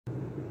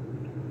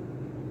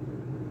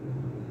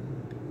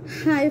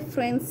Hi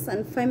friends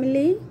and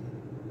family,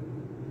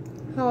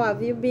 how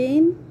have you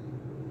been?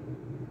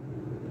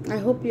 I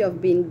hope you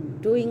have been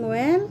doing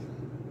well,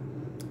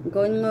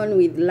 going on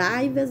with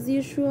life as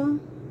usual,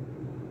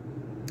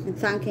 and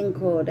thanking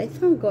God. I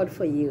thank God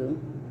for you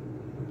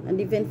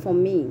and even for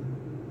me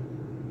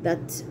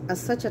that at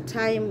such a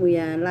time we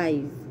are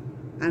alive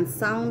and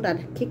sound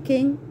and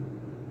kicking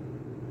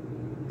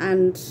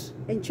and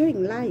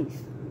enjoying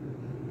life,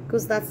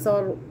 because that's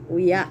all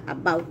we are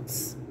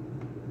about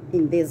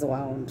in this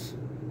world.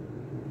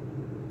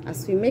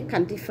 As we make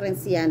a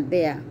difference here and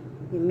there,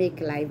 we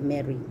make life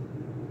merry.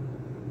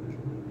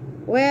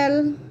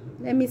 Well,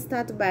 let me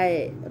start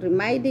by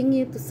reminding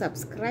you to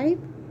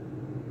subscribe,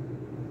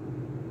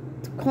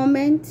 to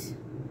comment,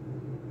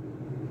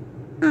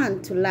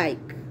 and to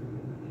like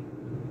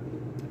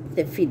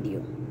the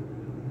video.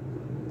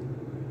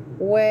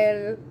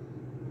 Well,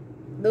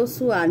 those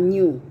who are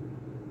new,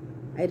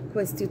 I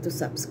request you to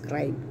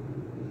subscribe.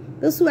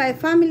 Those who are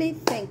family,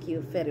 thank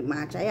you very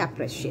much. I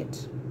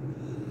appreciate.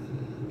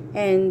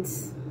 And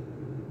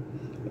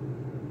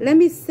let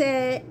me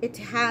say it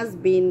has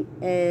been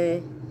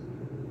a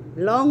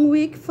long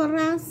week for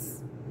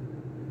us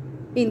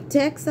in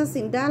Texas,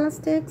 in Dallas,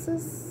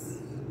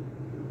 Texas.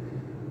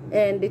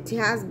 And it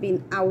has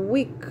been a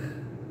week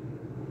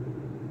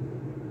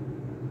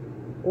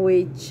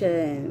which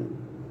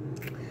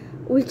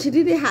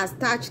really has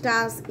touched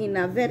us in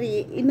a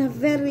very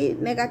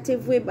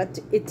negative way, but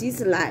it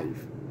is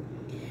life.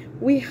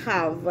 We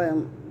have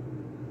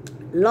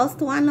lost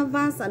one of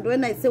us, and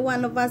when I say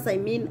one of us, I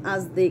mean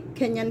as the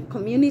Kenyan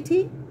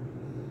community,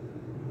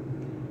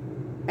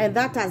 and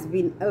that has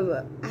been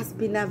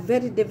a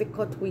very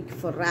difficult week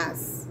for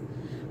us.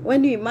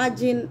 When you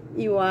imagine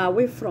you are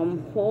away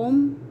from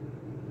home,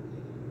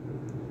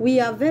 we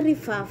are very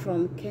far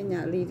from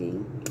Kenya, really,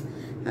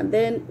 and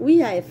then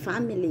we are a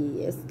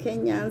family as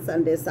Kenyans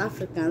and as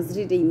Africans,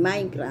 really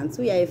migrants.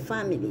 We are a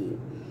family,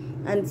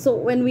 and so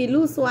when we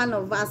lose one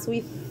of us,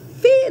 we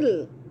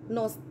feel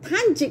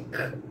nostalgic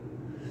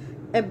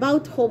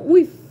about home.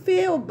 We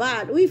feel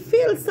bad. We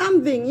feel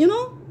something, you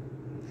know,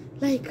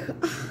 like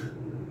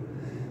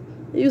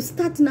you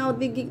start now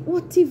thinking,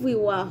 what if we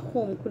were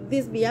home? Could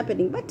this be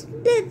happening? But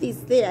death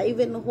is there,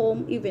 even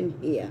home, even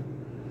here.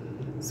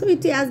 So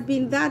it has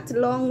been that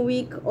long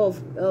week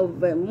of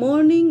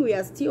mourning. We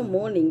are still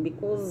mourning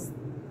because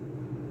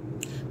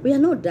we are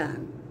not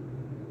done.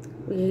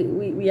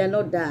 We are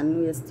not done.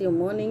 We are still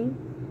mourning.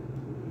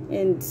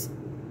 And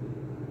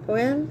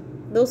well,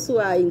 those who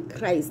are in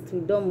Christ,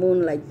 we don't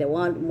mourn like the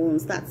world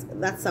mourns.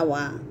 That's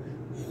our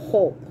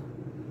hope.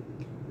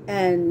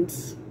 And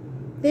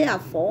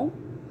therefore,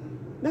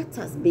 that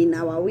has been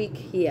our week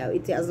here.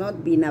 It has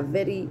not been a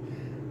very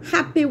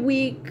happy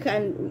week,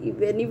 and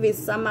even if it's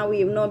summer,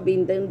 we have not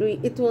been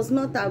doing. It was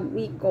not a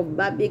week of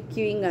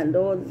barbecuing and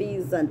all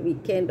this and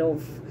weekend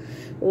of,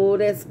 oh,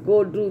 let's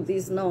go do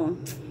this. No,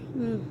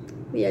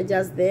 we are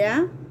just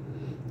there.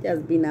 It has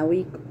been a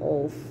week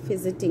of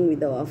visiting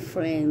with our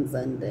friends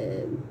and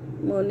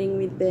mourning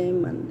with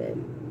them and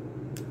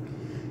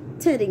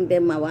telling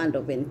them a word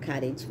of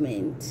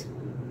encouragement.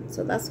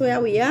 So that's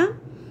where we are.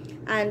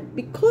 And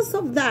because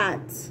of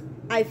that,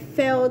 I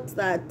felt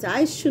that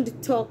I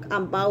should talk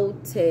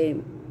about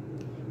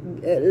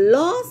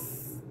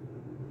loss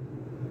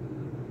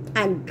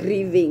and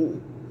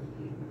grieving,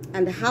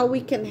 and how we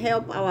can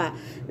help our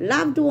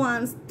loved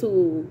ones,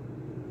 to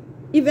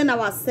even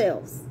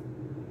ourselves,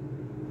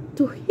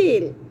 to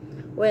heal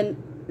when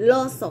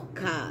loss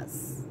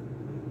occurs.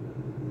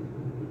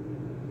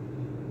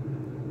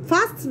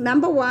 First,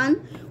 number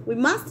one, we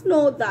must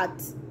know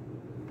that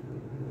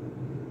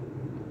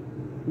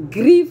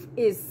grief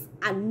is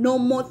a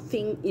normal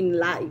thing in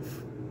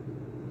life.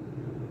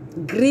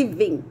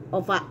 Grieving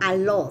over a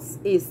loss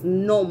is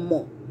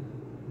normal.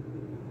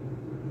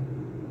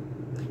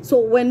 So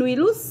when we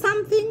lose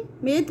something,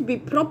 may it be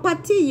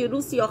property, you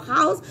lose your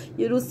house,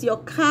 you lose your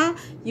car,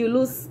 you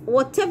lose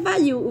whatever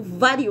you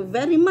value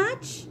very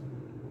much.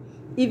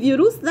 If you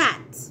lose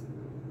that,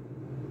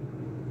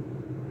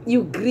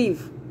 you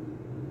grieve.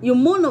 You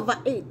mourn over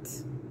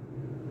it.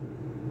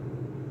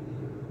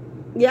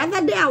 The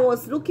other day I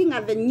was looking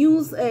at the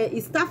news,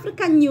 East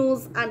African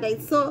news, and I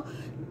saw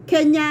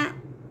Kenya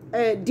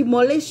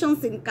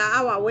demolitions in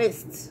Kahawa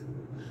West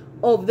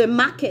of the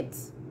market,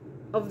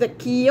 of the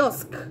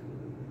kiosk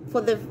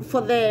for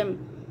the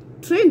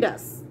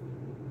traders.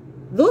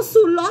 Those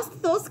who lost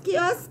those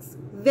kiosks,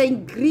 they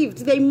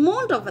grieved, they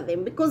mourned over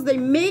them because they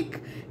make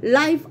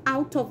life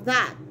out of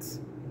that.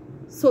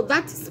 So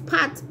that is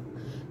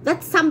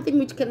that's something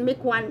which can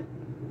make one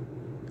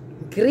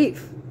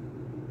grieve.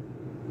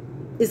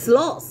 Is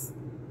loss.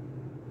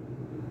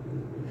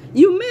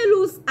 You may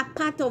lose a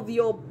part of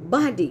your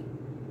body.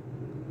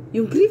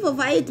 You grieve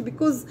over it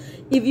because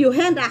if you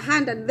hand a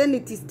hand and then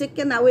it is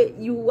taken away,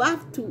 you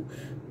have to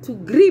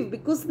grieve,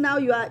 because now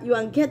you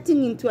are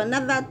getting into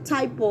another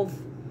type of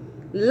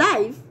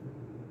life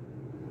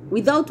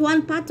without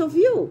one part of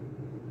you.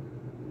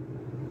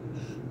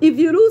 If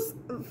you lose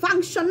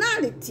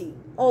functionality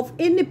of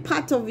any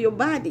part of your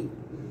body,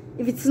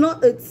 if it's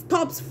not, it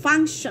stops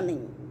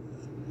functioning.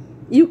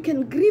 You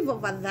can grieve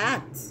over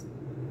that.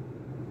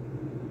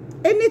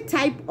 Any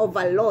type of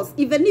a loss,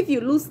 even if you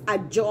lose a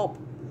job,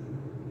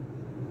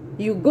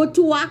 you go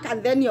to work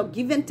and then you're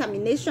given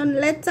termination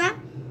letter,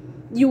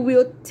 you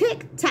will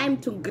take time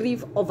to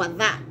grieve over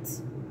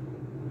that.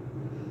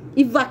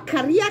 If a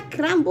career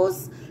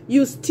crumbles,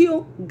 you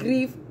still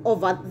grieve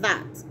over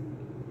that.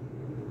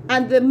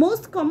 And the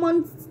most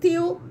common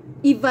still,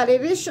 if a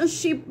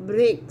relationship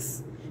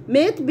breaks,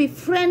 may it be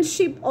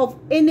friendship of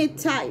any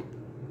type,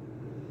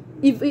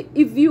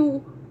 if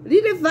you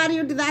really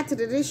valued that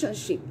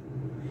relationship,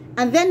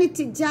 and then it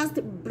just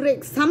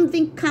breaks,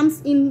 something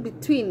comes in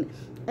between,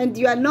 and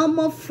you are no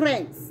more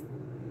friends,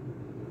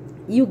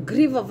 you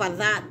grieve over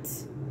that.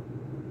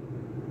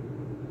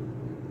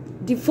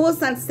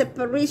 Divorce and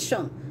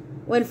separation,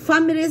 when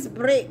families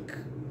break,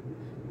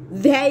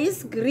 there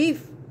is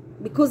grief,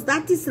 because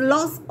that is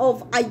loss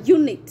of a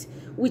unit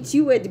which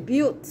you had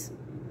built.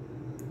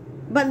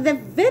 But the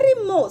very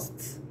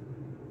most,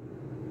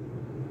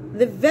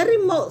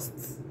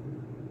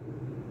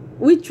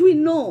 which we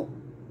know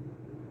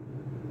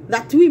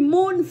that we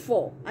mourn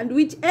for, and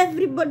which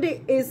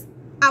everybody is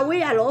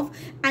aware of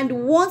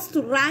and wants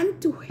to run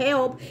to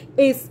help,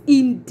 is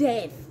in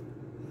death.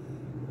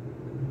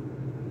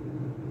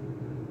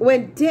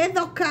 When death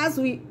occurs,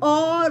 we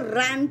all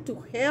run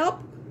to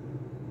help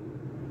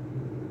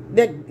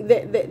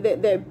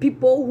the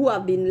people who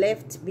have been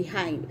left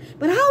behind.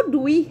 But how do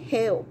we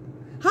help?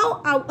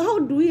 How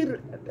do we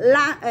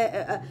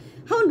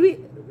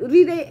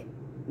really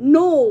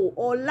know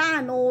or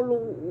learn,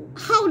 or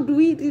how do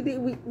we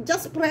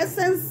just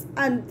presence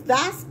and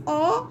that's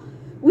all?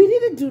 We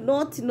really do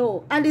not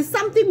know, and it's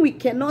something we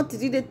cannot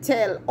really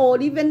tell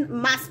or even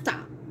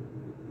master.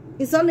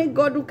 It's only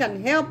God who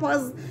can help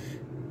us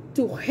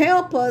to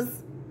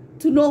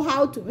know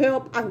how to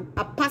help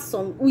a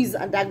person who is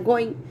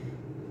undergoing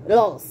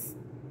loss.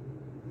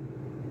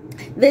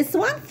 There's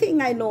one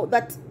thing I know,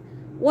 that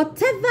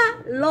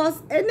whatever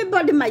loss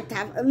anybody might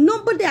have,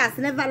 nobody has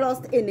never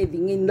lost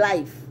anything in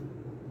life.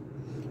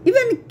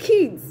 Even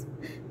kids,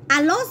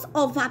 a loss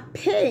of a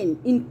pen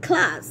in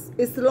class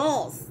is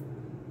loss.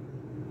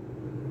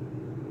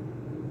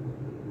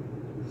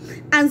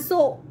 And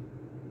so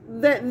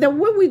the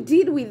way we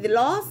deal with the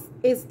loss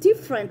is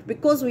different,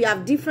 because we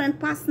have different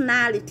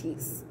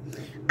personalities.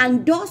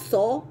 And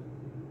also,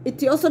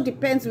 it also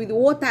depends with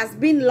what has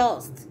been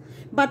lost.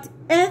 But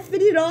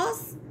every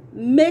loss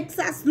makes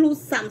us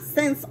lose some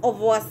sense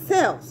of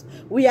ourselves.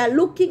 We are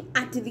looking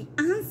at the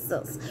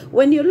answers.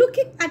 When you're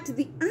looking at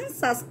the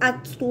answers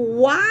as to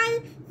why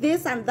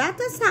this and that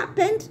has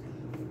happened,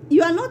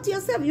 you are not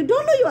yourself. You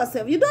don't know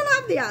yourself. You don't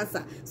have the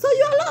answer. So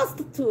you're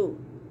lost too.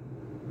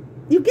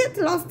 You get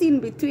lost in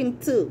between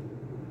too,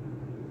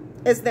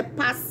 as the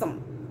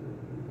person.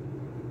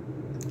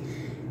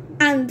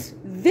 And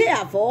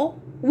therefore,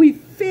 we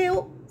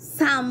feel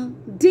some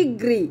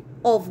degree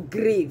of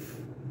grief.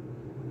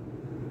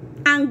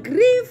 And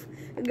grief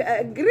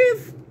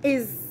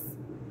is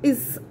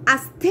a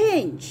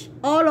stage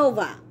all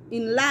over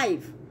in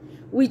life,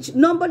 which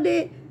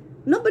nobody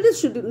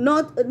should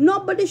not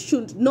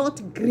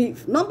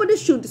grieve. Nobody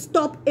should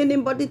stop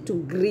anybody to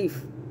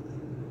grieve,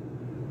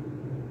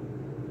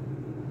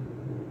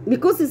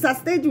 because it's a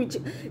stage which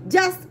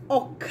just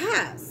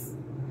occurs.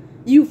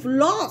 You've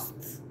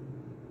lost.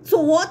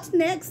 So what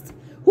next?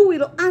 Who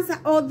will answer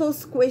all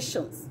those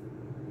questions?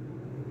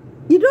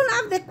 You don't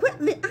have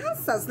the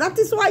answers. That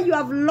is why you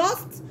have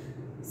lost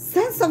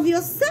sense of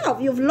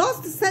yourself. You've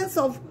lost sense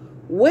of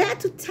where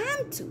to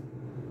turn to.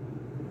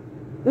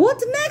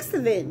 What next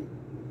then?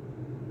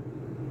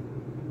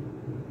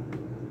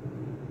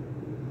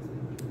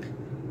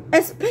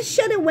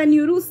 Especially when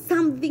you lose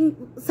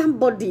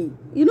somebody,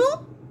 you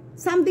know,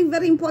 something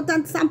very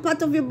important, some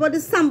part of your body,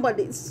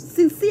 somebody,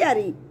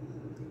 sincerely.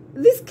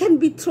 This can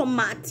be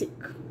traumatic.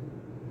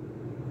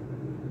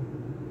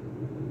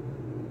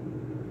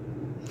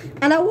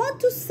 And I want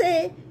to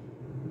say,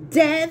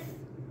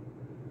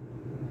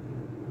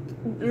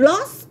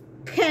 loss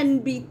can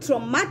be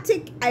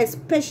traumatic,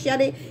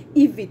 especially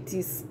if it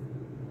is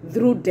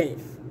through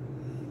death.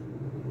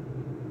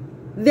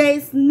 There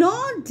is no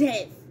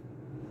death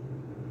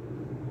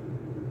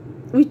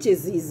which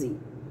is easy.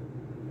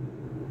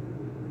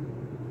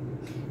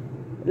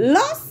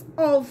 Loss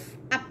of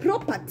a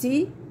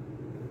property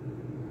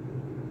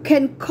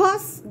can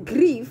cause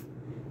grief,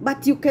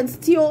 but you can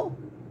still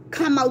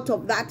come out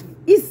of that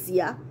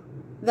easier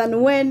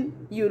than when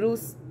you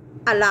lose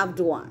a loved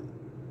one.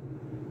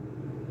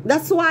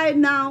 That's why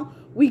now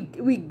we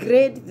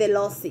grade the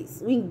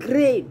losses. We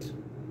grade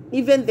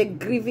even the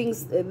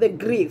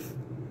grief,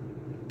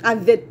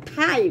 and the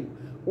time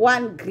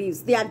one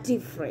grieves. They are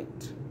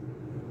different.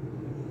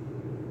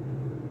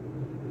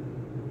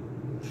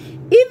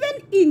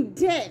 Even in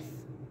death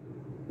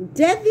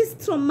is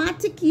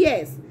traumatic,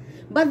 yes,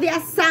 but there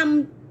are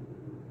some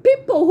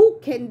people who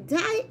can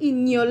die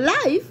in your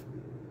life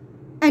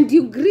and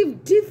you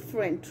grieve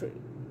differently,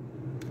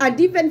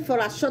 and even for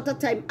a shorter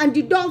time, and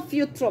you don't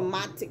feel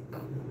traumatic.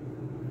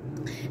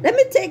 Let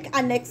me take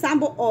an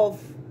example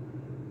of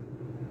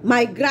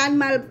my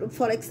grandma.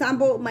 For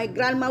example, my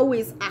grandma who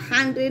is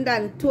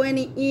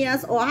 120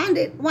 years or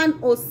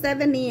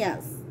 107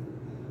 years.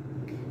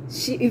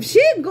 If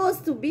she goes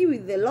to be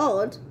with the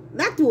Lord,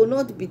 that will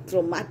not be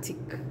traumatic.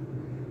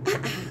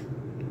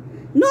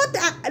 Not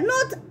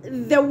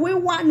the way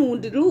one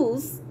would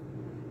lose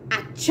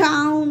a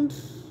child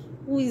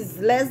who is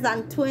less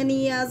than 20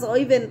 years or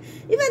even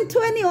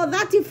 20 or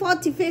 30,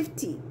 40,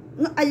 50.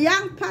 A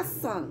young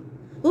person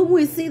whom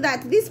we see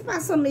that this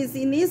person is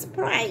in his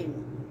prime.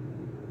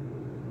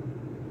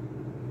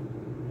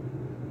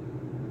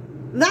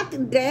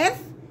 That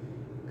death,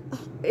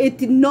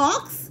 it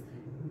knocks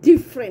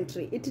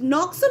differently. It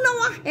knocks on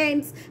our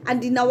hands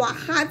and in our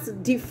hearts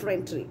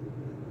differently.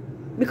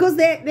 Because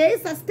there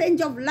is a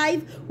stage of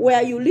life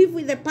where you live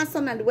with a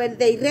person and when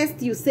they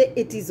rest, you say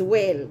it is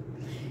well.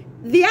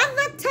 The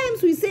other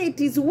times we say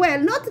it is well,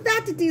 not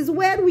that it is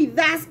well with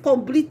us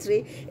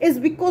completely, is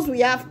because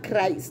we have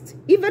Christ.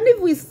 Even if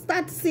we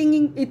start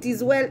singing it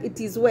is well, it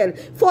is well.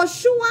 For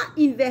sure,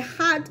 in the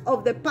heart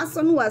of the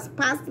person who has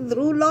passed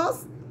through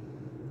loss,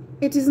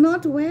 it is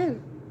not well.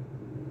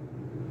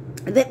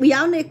 That we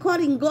are only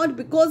calling God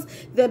because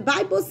the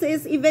Bible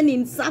says even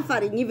in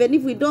suffering, even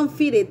if we don't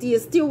feel it, He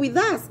is still with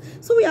us.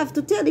 So we have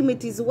to tell Him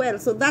it is well,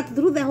 so that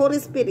through the Holy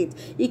Spirit,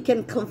 He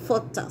can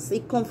comfort us.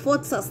 He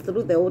comforts us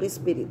through the Holy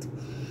Spirit.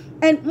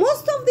 And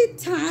most of the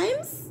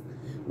times,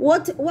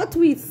 what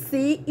we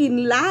see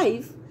in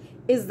life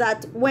is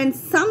that when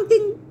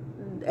something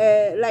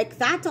like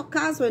that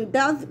occurs, when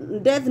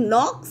death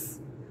knocks,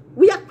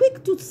 we are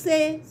quick to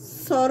say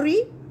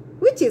sorry,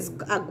 which is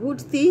a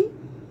good thing.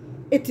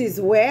 It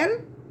is well,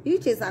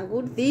 which is a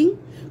good thing.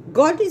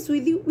 God is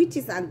with you, which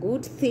is a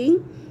good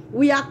thing.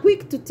 We are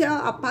quick to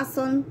tell a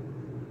person,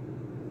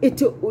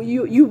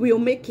 you will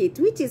make it,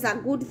 which is a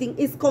good thing.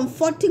 It's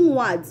comforting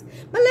words.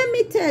 But let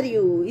me tell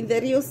you, in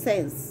the real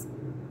sense,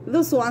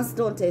 those ones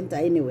don't enter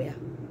anywhere.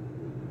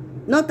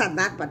 Not at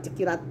that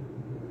particular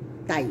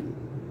time.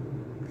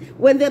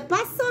 When the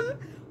person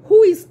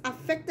who is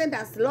affected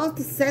has lost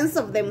sense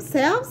of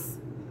themselves,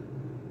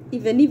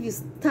 even if you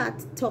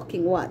start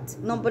talking what,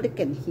 nobody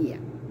can hear.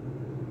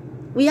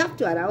 We have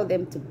to allow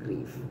them to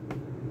grieve.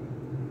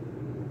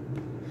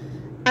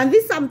 And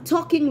this I'm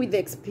talking with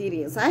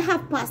experience. I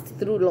have passed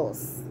through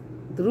loss,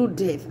 through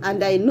death.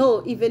 And I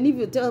know even if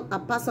you tell a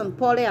person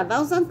probably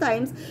 1,000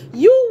 times,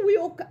 you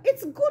will,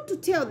 it's good to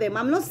tell them.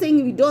 I'm not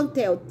saying we don't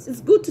tell. It's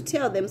good to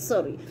tell them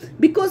sorry.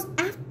 Because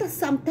after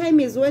some time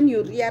is when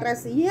you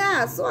realize,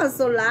 yeah,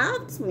 so-and-so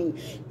loved me.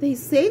 They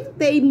said,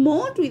 they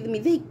mourned with me.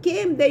 They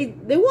came, they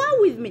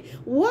were with me.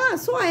 Wow,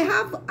 so I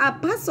have a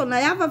person,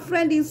 I have a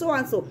friend in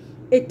so-and-so.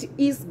 It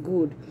is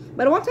good.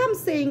 But what I'm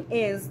saying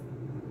is,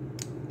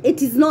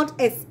 it is not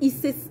as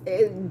easy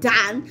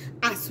done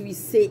as we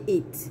say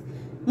it.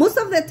 Most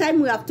of the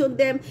time we have told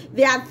them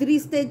there are 3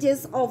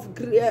 stages of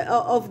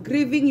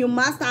grieving. You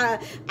must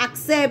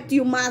accept,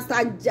 you must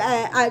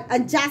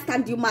adjust,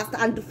 and you must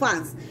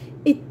advance.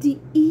 It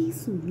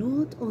is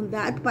not on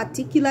that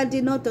particular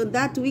day, not on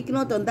that week,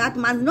 not on that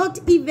month, not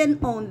even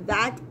on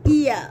that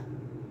year.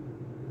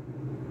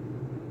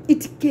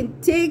 It can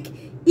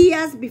take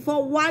years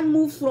before one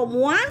moves from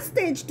one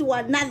stage to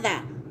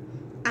another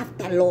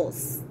after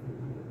loss.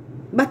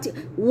 But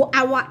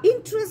our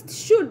interest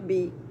should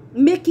be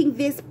making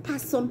this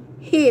person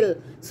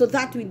heal so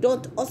that we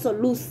don't also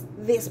lose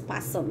this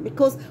person.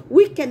 Because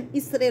we can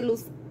easily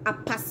lose a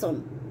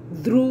person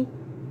through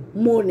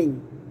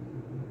mourning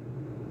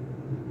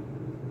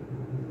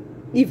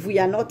if we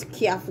are not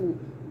careful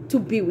to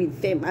be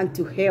with them and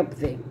to help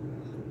them.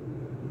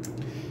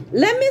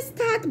 Let me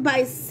start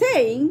by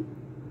saying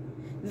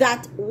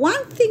that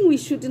one thing we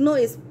should know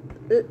is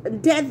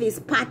death is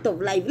part of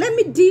life. Let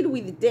me deal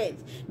with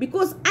death,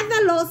 because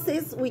other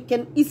losses we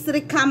can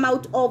easily come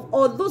out of,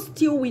 although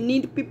still we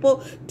need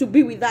people to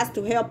be with us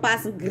to help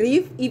us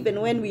grieve,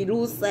 even when we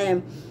lose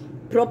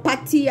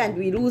property and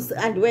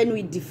when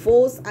we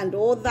divorce and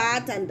all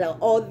that, and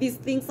all these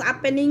things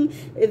happening,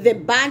 the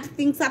bad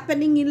things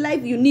happening in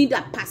life, you need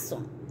a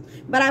person.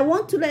 But I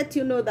want to let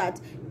you know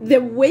that the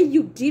way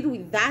you deal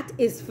with that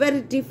is very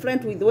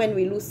different with when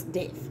we lose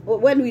death, or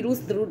when we lose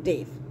through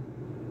death.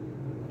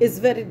 It's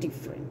very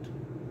different.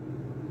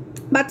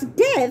 But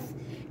death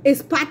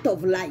is part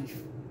of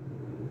life.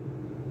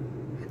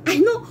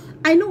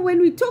 I know when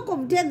we talk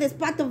of death as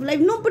part of life,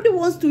 nobody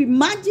wants to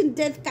imagine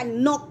death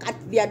can knock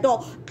at their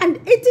door. And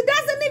it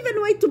doesn't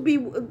even wait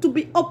to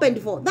be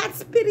opened for. That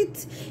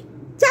spirit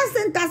just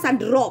enters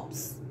and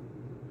robs.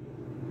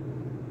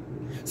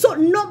 So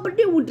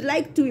nobody would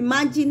like to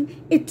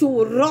imagine it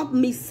will rob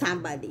me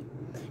somebody.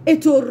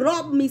 It will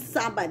rob me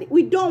somebody.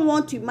 We don't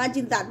want to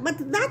imagine that.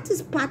 But that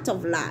is part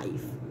of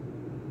life.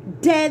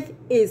 Death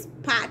is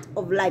part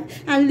of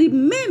life. And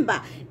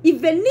remember,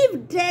 even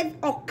if death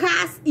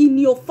occurs in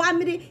your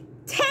family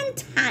 10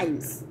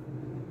 times,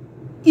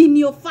 in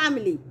your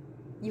family,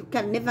 you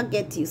can never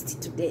get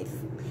used to death.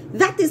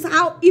 That is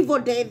how evil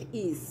death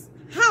is.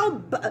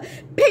 How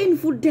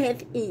painful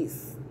death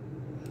is.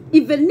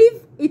 Even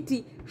if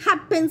it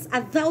happens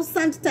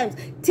 1,000 times,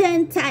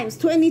 10 times,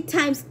 20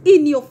 times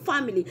in your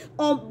family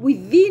or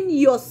within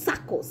your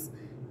circles,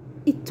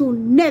 you'll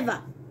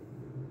never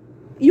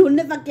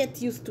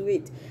get used to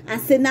it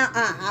and say, now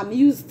I'm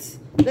used,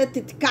 let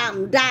it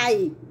come,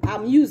 die,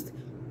 I'm used.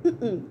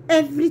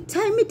 Every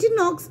time it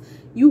knocks,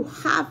 you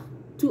have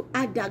to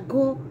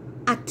undergo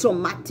a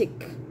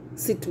traumatic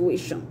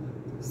situation,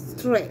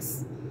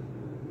 stress,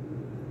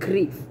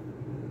 grief.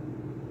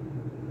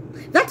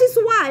 That is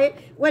why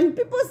when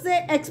people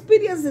say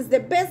experience is the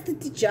best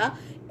teacher,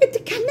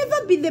 it can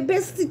never be the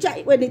best teacher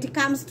when it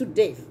comes to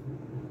death.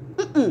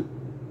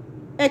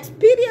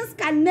 Experience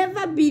can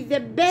never be the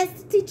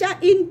best teacher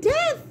in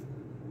death.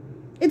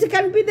 It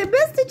can be the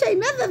best teacher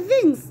in other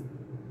things.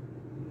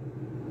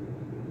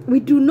 We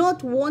do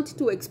not want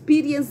to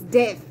experience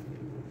death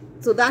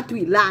so that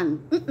we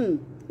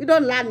learn. We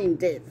don't learn in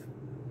death.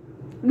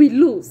 We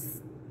lose.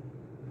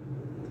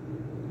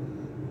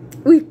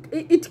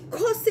 It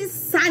causes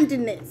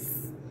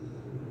sadness.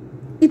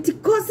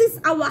 It causes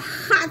our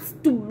hearts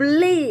to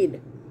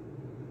bleed.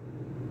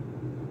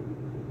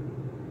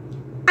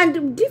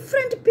 And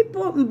different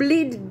people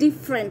bleed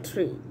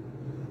differently.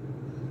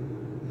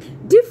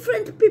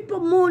 Different people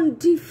mourn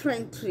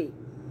differently.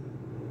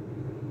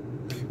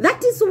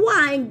 That is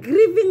why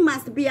grieving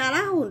must be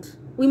around.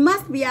 We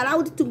must be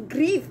allowed to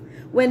grieve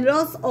when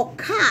loss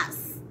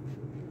occurs.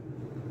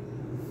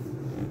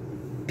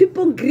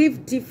 People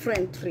grieve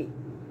differently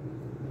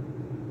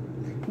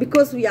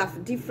because we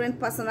have different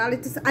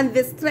personalities and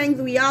the strength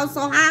we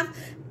also have,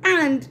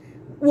 and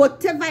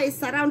whatever is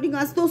surrounding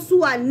us, those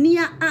who are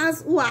near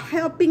us, who are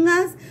helping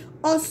us,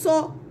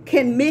 also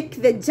can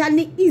make the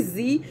journey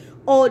easy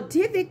or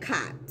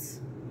difficult.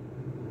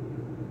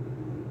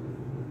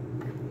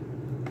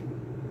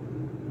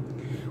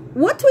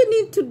 What we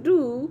need to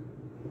do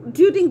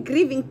during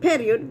grieving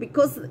period,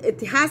 because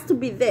it has to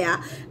be there,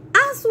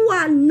 as we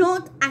are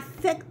not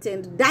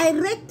affected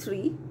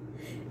directly,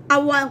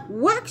 our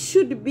work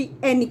should be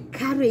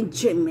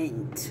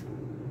encouragement.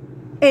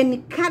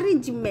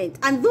 Encouragement.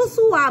 And those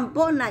who are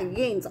born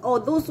again or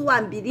those who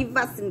are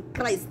believers in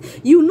Christ,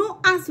 you know,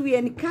 as we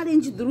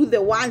encourage through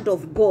the word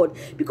of God,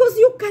 because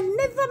you can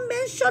never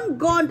mention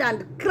God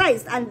and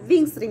Christ and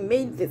things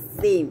remain the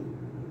same.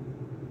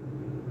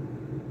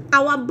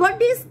 Our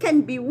bodies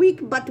can be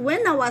weak, but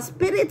when our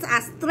spirits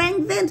are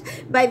strengthened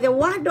by the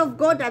word of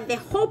God and the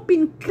hope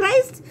in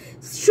Christ,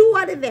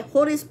 surely the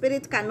Holy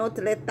Spirit cannot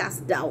let us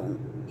down.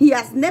 He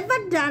has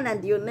never done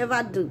and he'll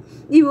never do.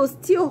 He will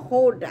still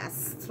hold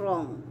us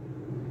strong.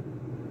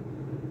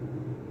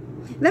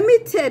 Let me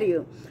tell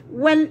you,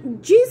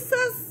 when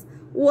Jesus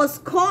was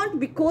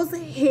called because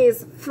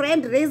his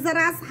friend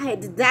Lazarus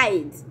had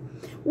died,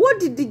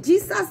 what did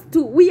Jesus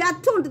do? We are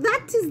told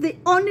that is the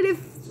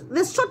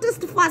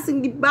shortest verse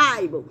in the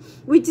Bible,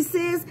 which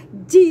says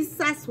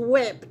Jesus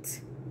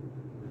wept.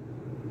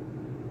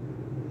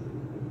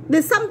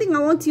 There's something I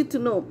want you to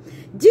know.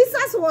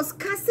 Jesus was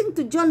cursing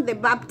to John the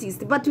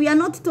Baptist, but we are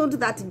not told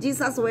that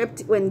Jesus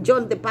wept when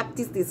John the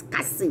Baptist is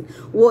cursing,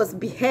 was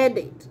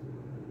beheaded.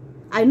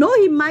 I know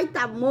he might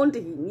have mourned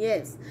him,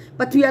 yes,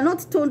 but we are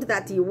not told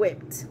that he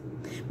wept.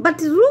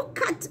 But look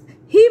at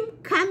him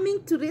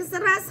coming to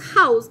Lazarus'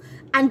 house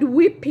and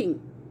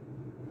weeping.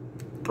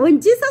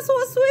 When Jesus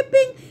was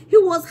weeping, he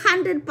was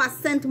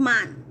 100%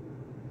 man.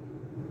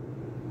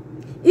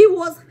 He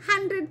was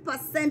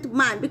 100%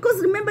 man.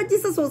 Because remember,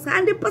 Jesus was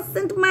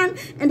 100% man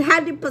and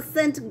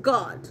 100%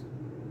 God.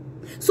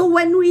 So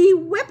when we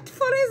wept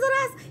for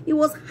Lazarus, he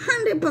was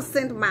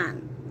 100%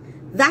 man.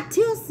 That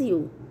tells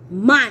you,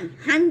 man,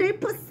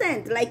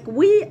 100%, like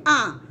we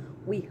are,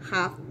 we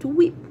have to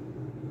weep.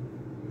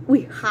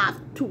 We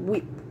have to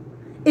weep.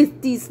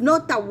 It is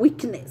not a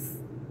weakness.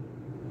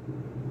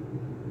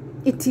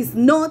 It is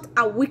not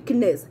a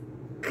weakness.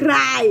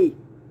 Cry.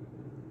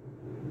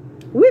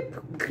 Weep,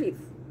 grief.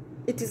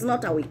 It is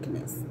not a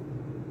weakness.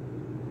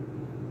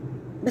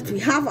 But we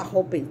have a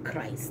hope in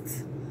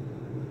Christ,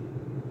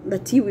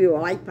 that he will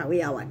wipe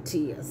away our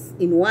tears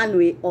in one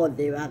way or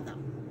the other.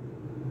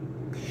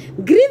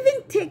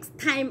 Grieving takes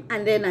time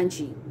and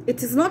energy.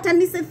 It is not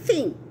an easy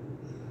thing.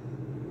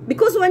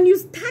 Because when you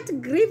start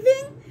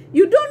grieving,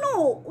 you don't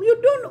know,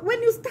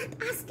 when you start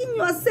asking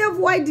yourself,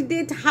 why did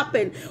it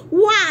happen?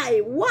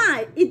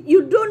 Why?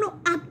 You don't know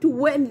up to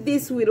when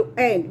this will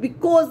end,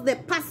 because the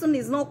person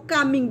is not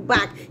coming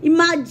back.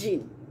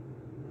 Imagine.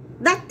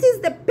 That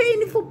is the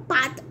painful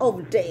part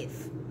of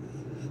death.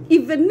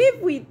 Even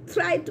if we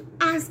try to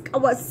ask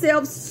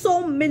ourselves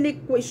so many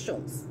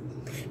questions,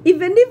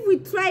 even if we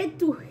try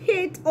to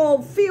hate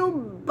or feel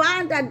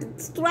bad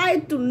and try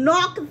to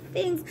knock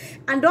things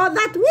and all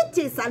that,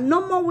 which is a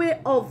normal way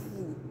of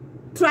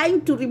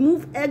trying to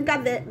remove anger,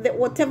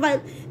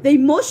 whatever, the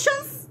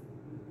emotions,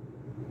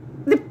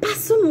 the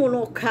person will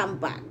not come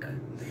back.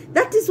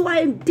 That is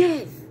why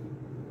death,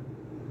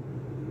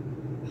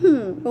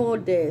 oh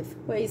death,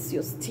 where is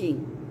your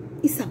sting?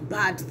 It's a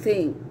bad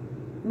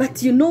thing.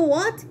 But you know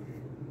what?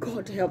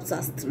 God helps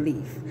us to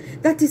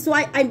live. That is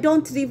why I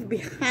don't leave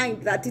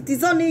behind that. It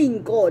is only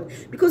in God.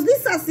 Because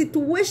these are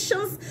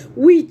situations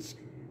which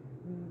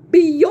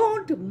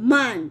beyond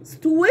man,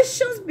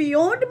 situations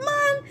beyond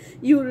man,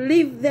 you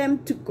leave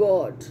them to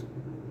God.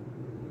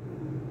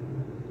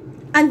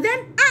 And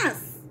then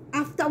us,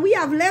 after we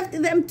have left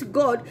them to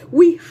God,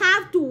 we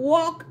have to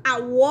walk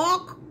a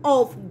walk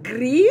of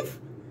grief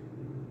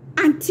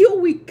until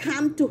we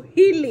come to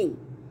healing.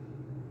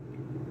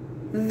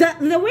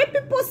 The way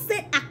people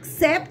say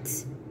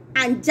accept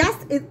and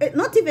just,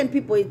 not even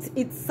people,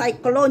 it's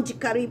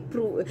psychologically,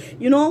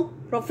 you know,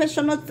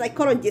 professional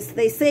psychologists,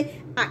 they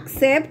say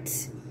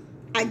accept,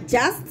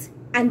 adjust,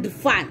 and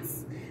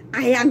advance.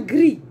 I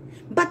agree.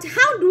 But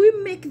how do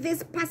we make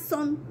this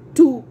person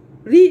to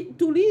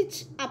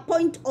reach a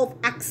point of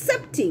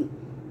accepting?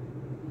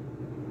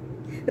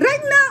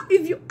 Right now,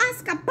 if you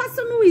ask a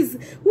person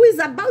who is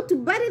about to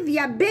bury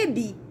their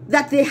baby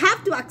that they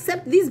have to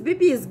accept this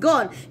baby is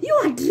gone, you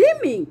are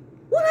dreaming.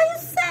 What are you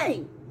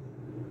saying?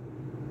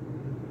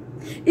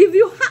 If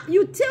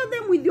you tell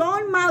them with your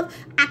own mouth,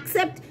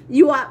 accept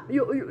your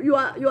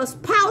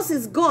spouse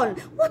is gone,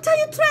 what are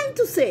you trying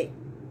to say?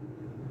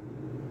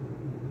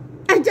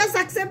 I just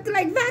accept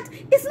like that?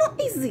 It's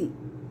not easy.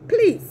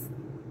 Please.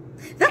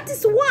 That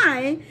is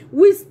why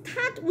we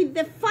start with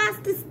the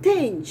first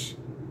stage.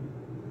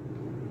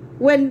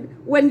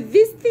 When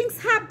these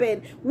things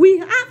happen, we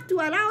have to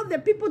allow the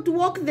people to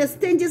walk the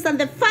stages, and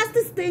the first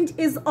stage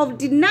is of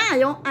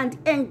denial and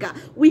anger.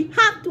 We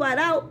have to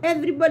allow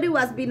everybody who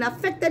has been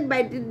affected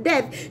by the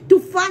death to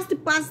first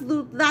pass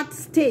through that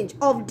stage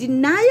of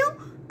denial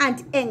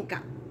and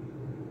anger.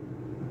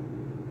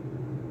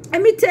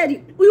 Let me tell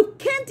you, you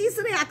can't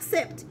easily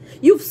accept.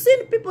 You've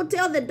seen people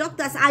tell the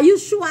doctors, are you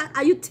sure?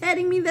 Are you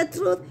telling me the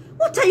truth?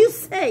 What are you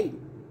saying?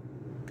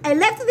 I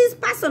left this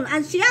person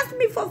and she asked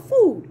me for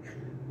food.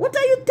 What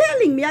are you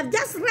telling me? I've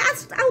just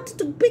rushed out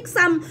to pick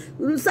some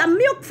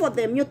milk for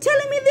them. You're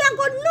telling me they are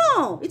gone?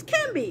 No, it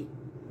can't be.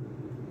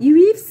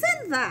 We've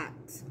seen that.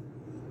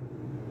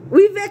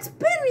 We've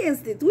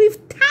experienced it. We've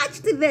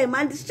touched them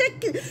and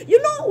shaking.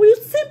 You know, we've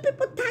seen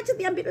people touch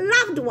their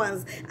loved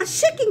ones and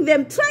shaking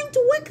them, trying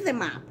to wake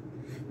them up.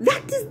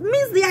 That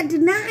means they are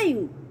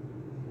denying.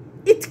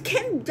 It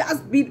can't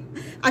just be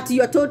at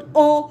you're told,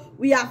 oh,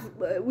 we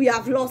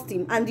have lost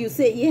him, and you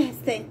say, yes,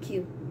 thank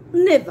you.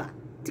 Never.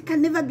 It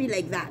can never be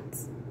like that.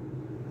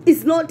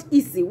 It's not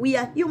easy. We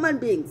are human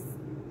beings.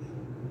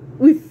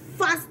 We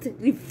first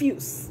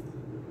refuse.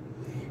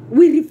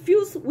 We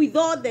refuse with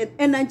all the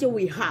energy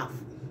we have.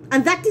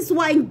 And that is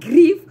why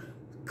grief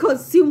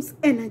consumes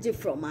energy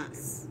from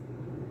us.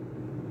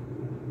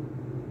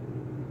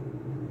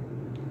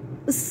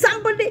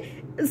 Somebody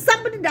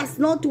does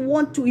not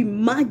want to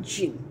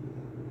imagine.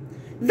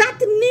 That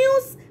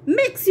news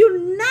makes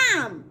you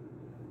numb.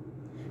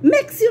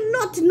 Makes you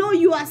not know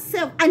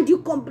yourself, and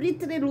you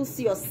completely lose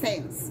your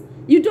sense.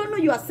 You don't know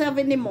yourself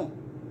anymore.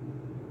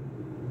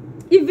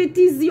 If it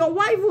is your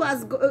wife who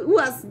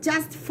has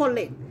just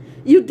fallen,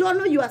 you don't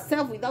know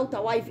yourself without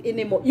a wife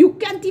anymore. You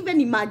can't even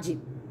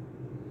imagine.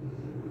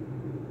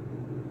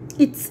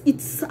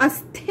 It's a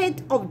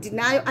state of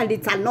denial, and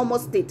it's a normal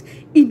state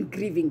in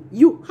grieving.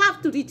 You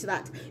have to reach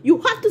that.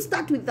 You have to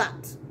start with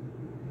that.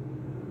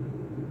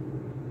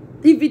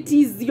 If it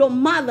is your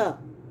mother,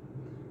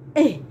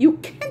 you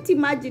can't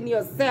imagine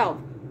yourself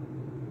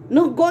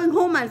not going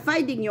home and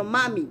finding your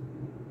mommy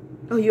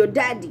or your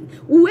daddy,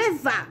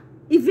 whoever,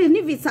 even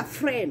if it's a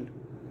friend.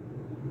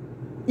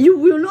 You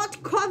will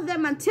not call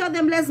them and tell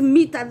them, let's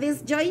meet at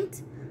this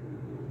joint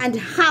and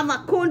have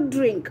a cold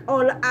drink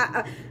or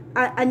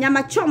a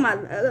nyama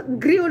choma,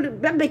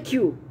 grilled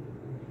barbecue.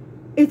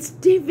 It's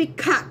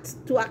difficult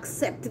to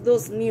accept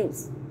those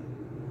news.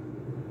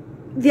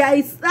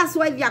 That's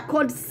why they are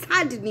called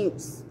sad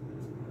news.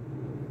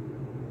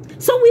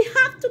 So we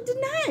have to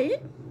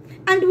deny,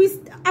 and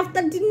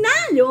after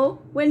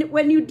denial,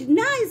 when you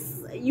deny,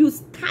 you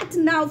start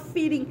now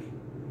feeling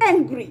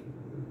angry.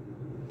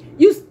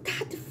 You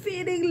start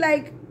feeling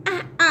like,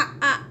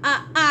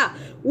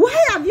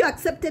 why have you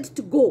accepted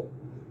to go?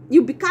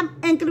 You become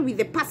angry with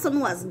the person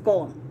who has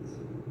gone.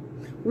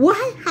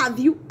 Why have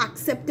you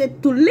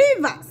accepted to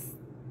leave us?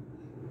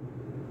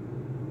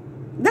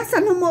 That's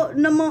a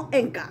normal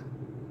anger.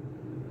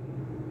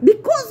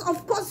 Because,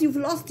 of course, you've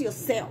lost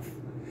yourself.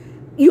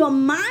 Your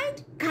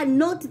mind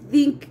cannot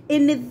think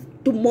any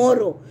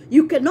tomorrow.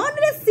 You can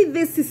only see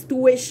this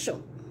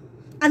situation.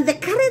 And the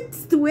current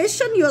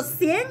situation you're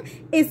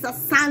seeing is a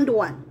sad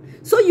one.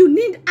 So you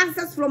need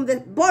answers from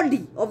the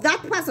body of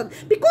that person.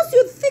 Because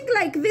you think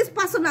like this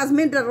person has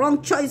made the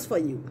wrong choice for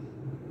you.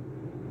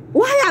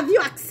 Why have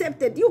you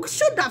accepted? You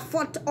should have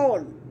fought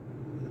on.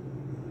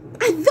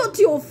 I thought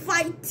you were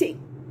fighting.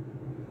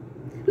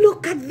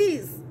 Look at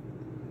this.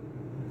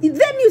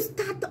 Then you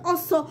start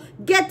also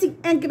getting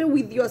angry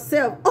with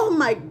yourself. Oh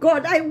my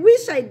God, I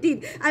wish I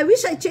did. I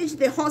wish I changed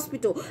the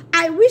hospital.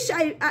 I wish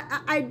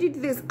I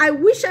did this. I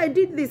wish I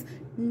did this.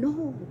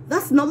 No,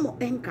 that's normal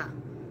anger.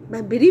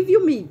 But believe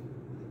you me,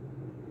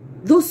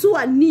 those who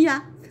are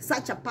near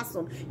such a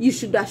person, you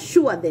should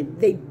assure them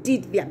they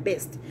did their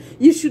best.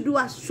 You should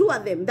assure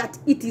them that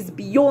it is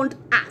beyond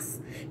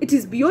us. It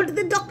is beyond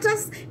the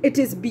doctors. It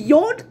is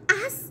beyond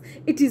us.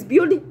 it is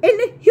beyond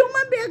any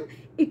human being.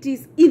 It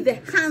is in the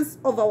hands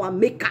of our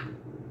Maker.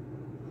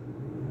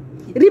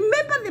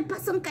 Remember, the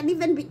person can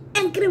even be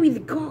angry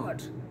with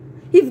God.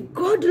 If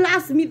God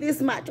loves me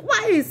this much,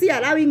 why is he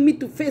allowing me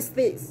to face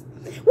this?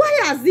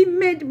 Why has he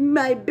made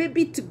my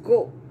baby to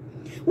go?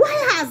 Why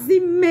has he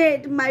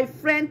made my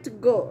friend to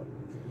go?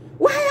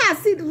 Why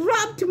has he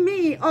robbed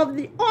me of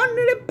the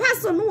only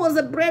person who was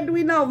a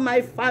breadwinner of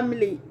my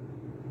family?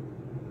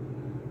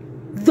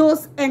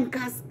 Those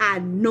anchors are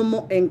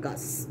normal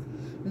anchors.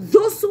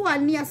 Those who are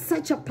near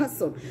such a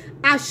person,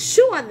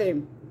 assure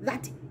them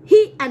that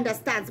he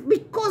understands,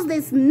 because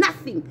there's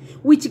nothing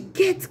which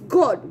gets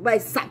God by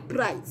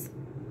surprise.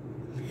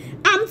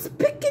 I'm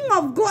speaking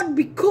of God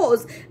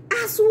because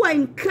as who are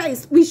in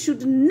Christ, we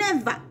should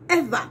never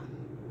ever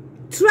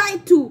try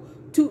to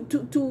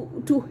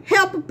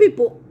help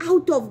people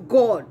out of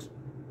God.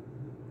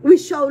 We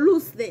shall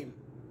lose them.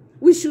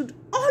 We should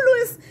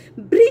always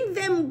bring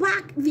them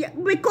back,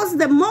 because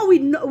the more we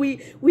know, we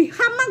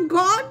hammer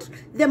God,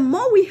 the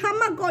more we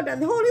hammer God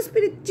and the Holy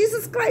Spirit,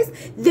 Jesus Christ,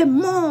 the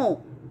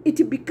more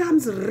it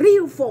becomes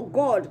real for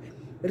God,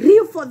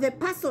 real for the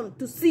person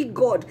to see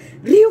God,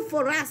 real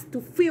for us to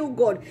feel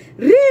God,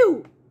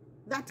 real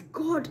that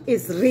God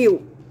is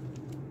real.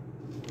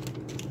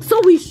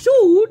 So we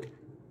should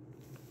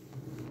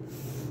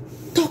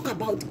talk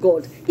about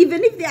God.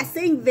 Even if they are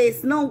saying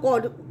there's no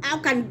God, how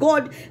can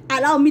God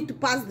allow me to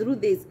pass through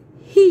this?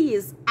 He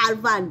is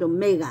Alpha and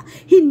Omega.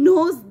 He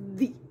knows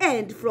the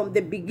end from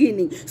the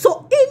beginning.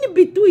 So in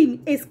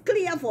between is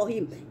clear for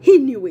him. He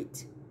knew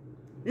it.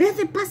 Let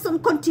the person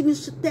continue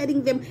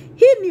telling them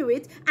he knew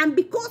it, and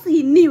because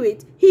he knew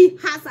it, he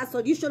has a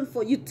solution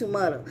for you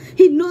tomorrow.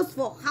 He knows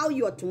for how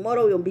your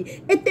tomorrow will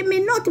be. It may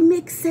not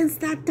make sense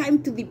that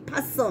time to the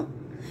person,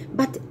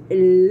 but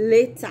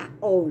later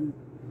on,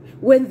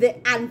 when the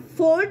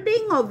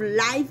unfolding of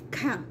life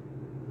comes,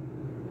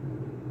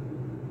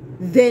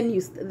 then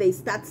they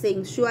start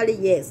saying, surely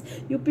yes,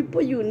 you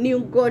people, you knew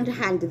God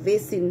had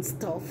this in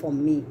store for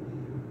me.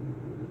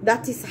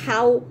 That is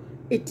how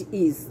it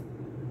is.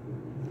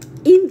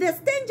 In the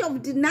stage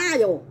of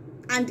denial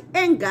and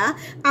anger,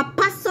 a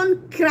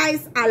person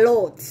cries a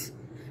lot,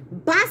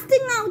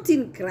 bursting out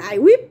in cry,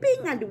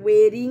 weeping and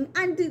wailing,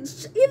 and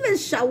even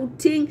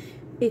shouting.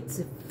 It's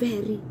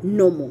very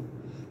normal.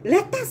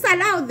 Let us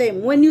allow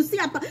them. When you see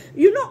I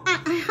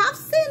have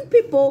seen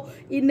people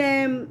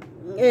in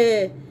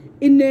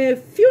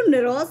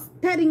funerals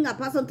telling a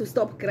person to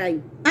stop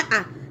crying.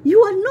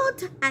 You are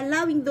not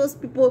allowing those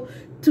people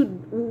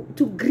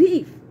to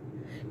grieve.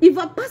 If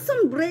a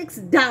person breaks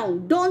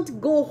down, don't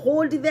go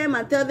hold them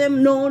and tell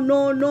them, no,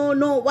 no, no,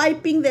 no,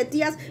 wiping the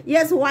tears.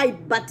 Yes,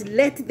 wipe, but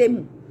let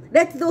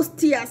those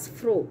tears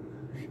flow.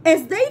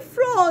 As they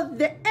flow,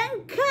 the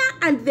anger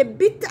and the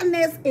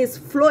bitterness is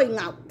flowing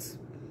out.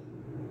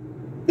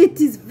 It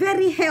is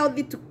very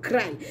healthy to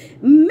cry.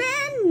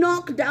 Men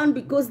knock down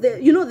because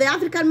the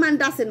African man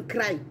doesn't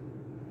cry.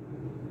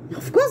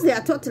 Of course, they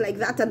are taught like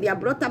that and they are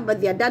brought up by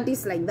their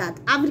daddies like that.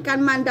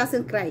 African man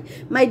doesn't cry.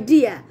 My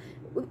dear,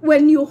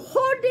 when you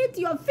hold it,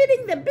 you're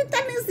feeling the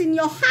bitterness in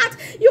your heart.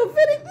 You're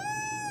feeling,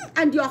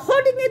 and you're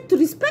holding it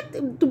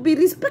to be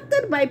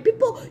respected by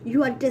people.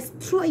 You are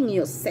destroying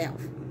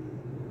yourself.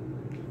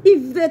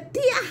 If the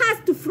tear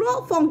has to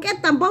flow,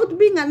 forget about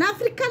being an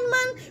African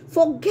man.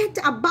 Forget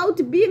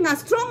about being a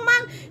strong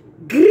man.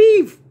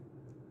 Grieve.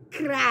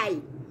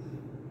 Cry.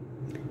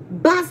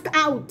 Burst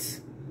out.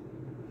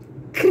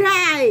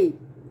 Cry.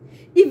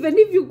 Even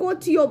if you go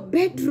to your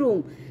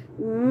bedroom,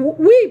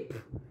 weep.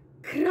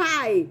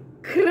 Cry.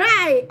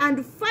 Cry.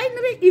 And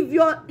finally, if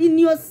you're in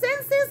your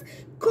senses,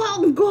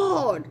 call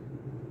God.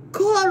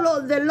 Call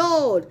on the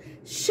Lord.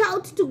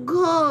 Shout to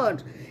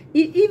God.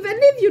 Even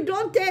if you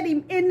don't tell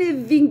him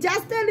anything,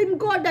 just tell him,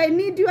 God, I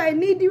need you, I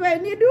need you, I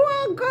need you.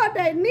 Oh, God,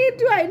 I need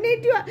you, I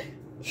need you.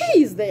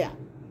 He is there.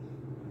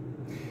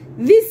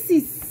 This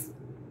is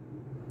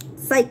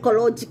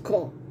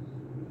psychological.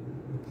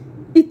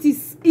 It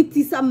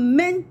is a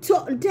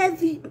mental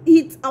death.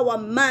 Hits our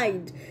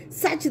mind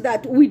such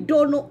that we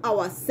don't know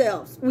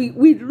ourselves.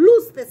 We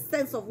lose the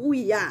sense of who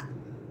we are.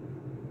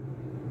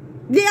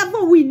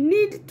 Therefore, we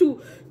need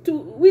to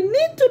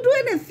do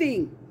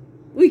anything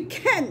we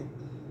can,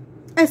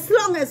 as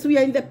long as we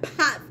are in the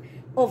path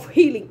of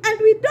healing. And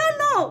we don't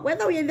know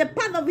whether we are in the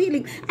path of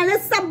healing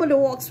unless somebody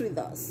walks with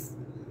us.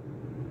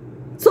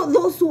 So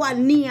those who are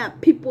near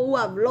people who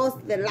have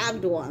lost their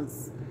loved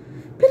ones,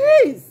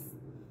 please,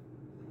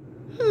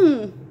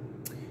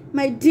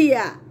 my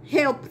dear,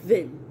 help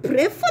them.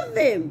 Pray for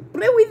them.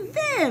 Pray with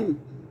them.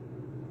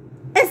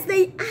 As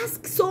they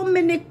ask so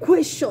many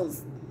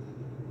questions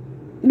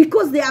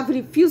because they have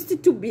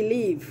refused to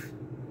believe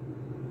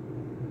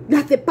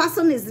that the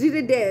person is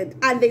really dead,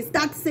 and they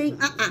start saying,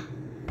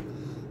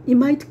 he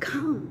might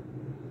come.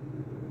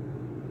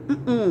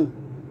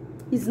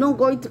 He's not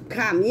going to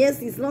come. Yes,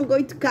 he's not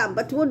going to come.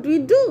 But what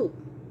do?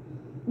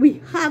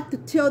 We have to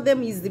tell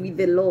them he's with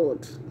the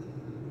Lord.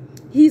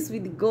 He's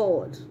with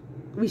God.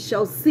 We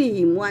shall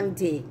see him one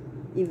day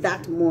in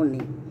that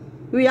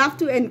morning. We have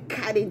to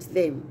encourage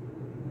them.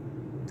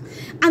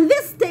 And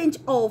this stage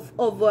of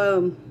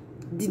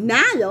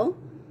denial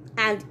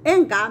and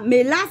anger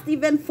may last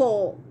even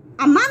for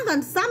a month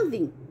and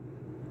something.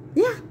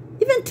 Yeah,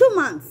 even 2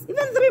 months,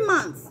 even 3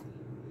 months.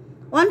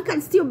 One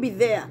can still be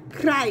there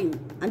crying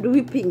and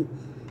weeping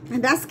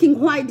and asking,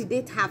 why did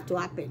it have to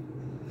happen?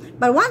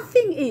 But one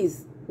thing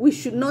is, we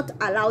should not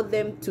allow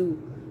them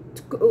to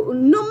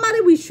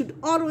normally we should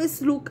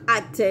always look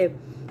at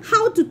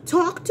how to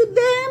talk to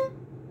them,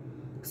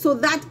 so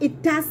that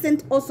it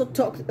doesn't also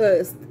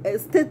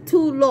stay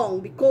too long,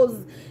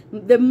 because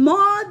the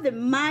more the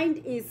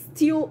mind is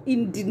still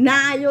in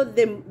denial,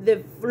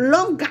 the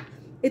longer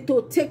it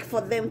will take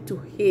for them to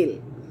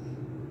heal.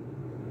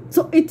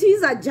 So it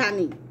is a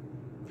journey.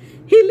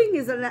 Healing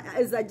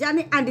is a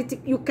journey,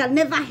 and you can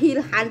never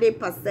heal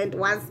 100%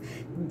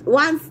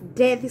 once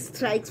death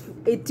strikes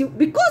it,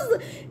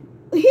 because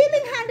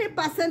healing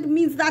 100%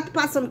 means that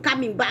person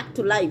coming back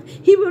to life.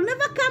 He will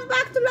never come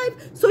back to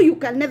life, so you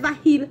can never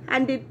heal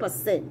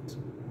 100%.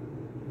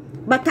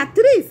 But at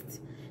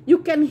least you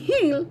can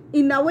heal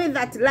in a way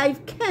that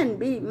life can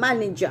be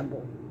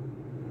manageable.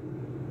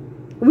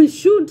 We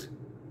should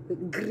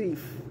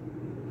grieve.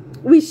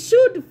 We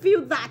should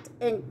feel that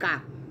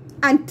anger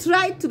and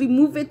try to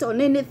remove it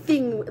on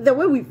anything the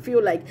way we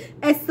feel like,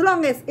 as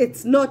long as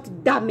it's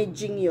not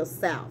damaging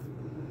yourself.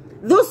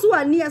 Those who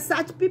are near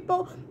such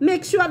people,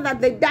 make sure that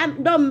they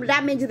don't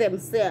damage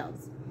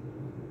themselves.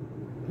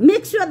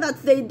 Make sure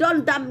that they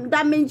don't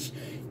damage,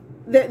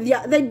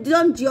 they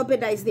don't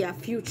jeopardize their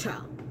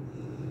future.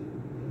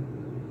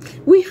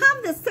 We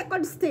have the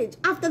second stage.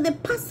 After the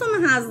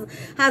person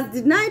has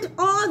denied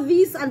all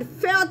this and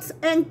felt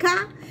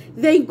anger,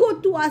 they go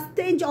to a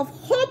stage of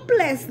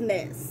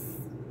hopelessness.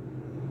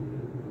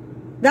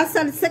 That's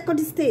the second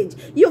stage.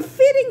 You're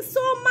feeling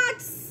so much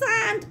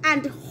sad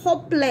and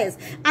hopeless.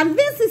 And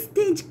this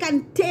stage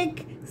can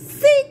take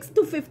 6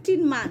 to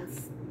 15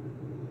 months.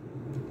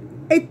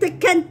 It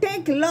can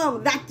take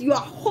long that you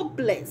are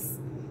hopeless.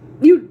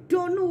 You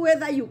don't know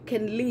whether you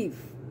can live.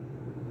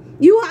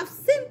 You have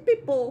seen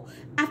people,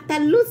 after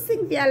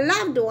losing their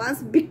loved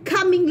ones,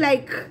 becoming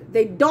like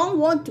they don't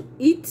want to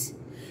eat.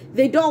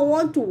 They don't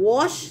want to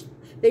wash.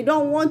 They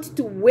don't want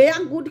to wear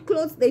good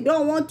clothes. They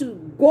don't want to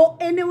go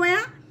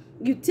anywhere.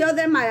 You tell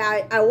them,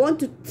 I want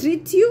to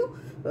treat you.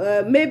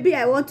 Maybe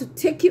I want to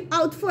take you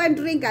out for a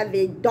drink, and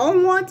they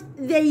don't want.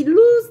 They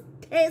lose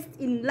taste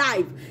in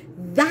life.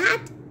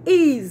 That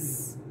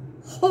is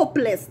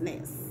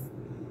hopelessness.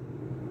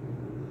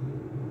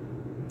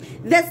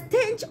 The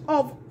stage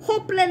of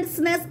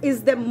hopelessness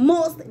is the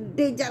most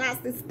dangerous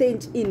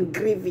stage in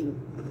grieving.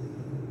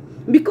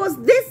 Because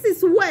this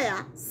is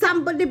where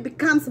somebody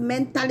becomes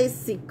mentally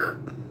sick.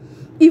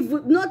 If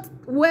not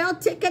well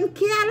taken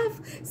care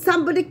of,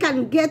 somebody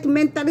can get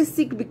mentally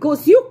sick,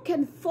 because you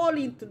can fall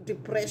into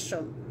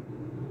depression.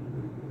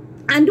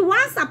 And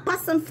once a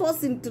person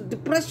falls into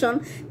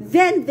depression,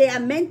 then they are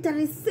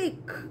mentally sick.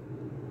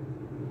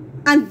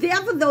 And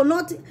therefore they'll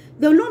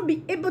not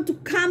be able to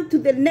come to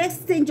the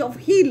next stage of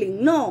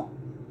healing. No.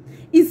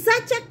 In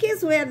such a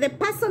case where the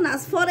person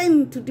has fallen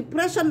into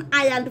depression,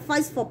 I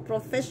advise for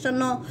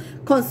professional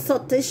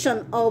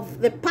consultation of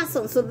the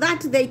person, so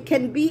that they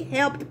can be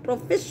helped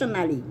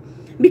professionally.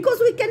 Because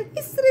we can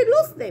easily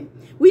lose them.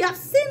 We have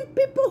seen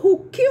people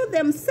who kill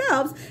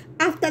themselves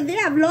after they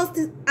have lost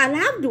a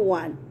loved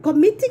one,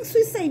 committing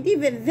suicide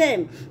even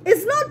then.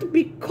 It's not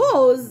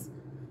because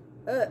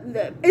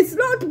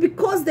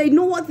they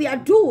know what they are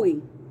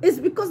doing. It's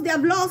because they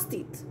have lost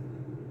it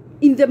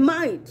in the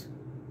mind.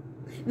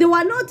 They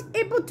were not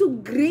able to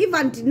grieve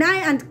and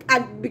deny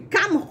and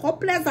become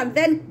hopeless and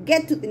then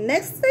get to the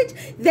next stage.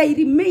 They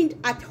remained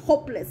at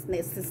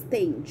hopelessness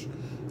stage.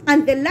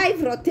 And the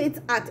life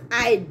rotates at,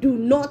 I do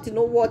not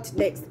know what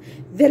next.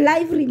 The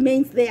life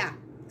remains there,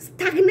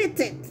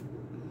 stagnated,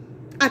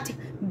 at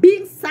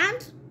being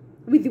sad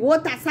with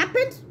what has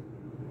happened,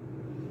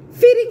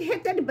 feeling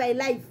hated by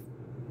life,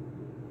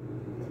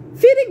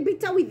 feeling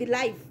bitter with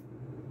life,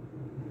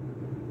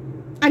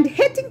 and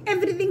hating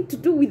everything to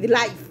do with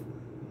life,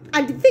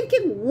 and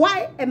thinking,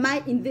 why am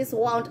I in this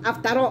world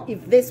after all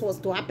if this was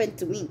to happen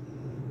to me?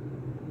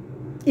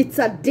 It's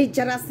a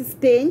dangerous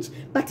stage,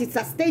 but it's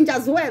a stage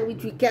as well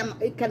which it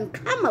can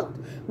come out,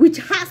 which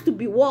has to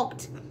be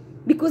walked,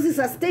 because it's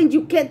a stage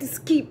you can't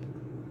skip.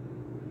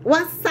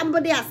 Once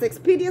somebody has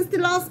experienced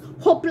loss,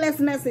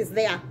 hopelessness is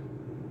there.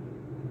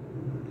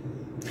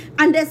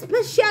 And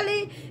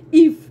especially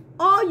if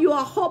all your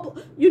hope,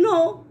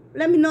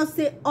 let me not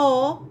say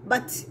all,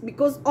 but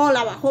because all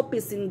our hope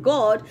is in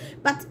God,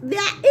 but there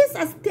is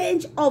a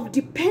stage of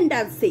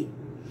dependency.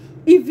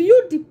 If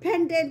you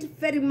depended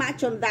very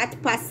much on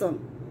that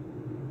person,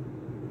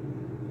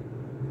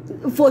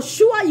 for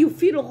sure you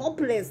feel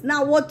hopeless.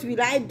 Now what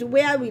will I do?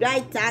 Where will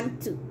I turn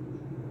to?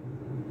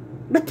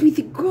 But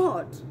with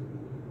God,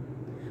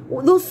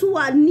 those who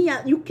are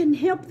near, you can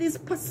help this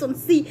person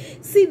see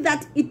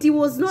that it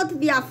was not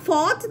their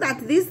fault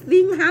that this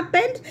thing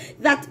happened,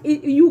 that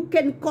you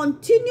can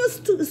continue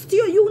to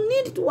still, you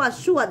need to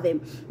assure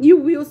them you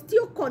will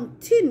still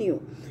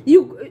continue.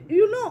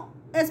 You know,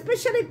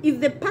 especially if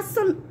the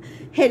person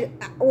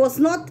was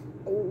not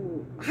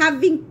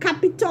having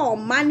capital or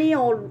money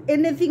or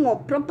anything or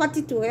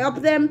property to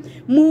help them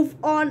move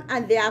on,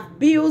 and they have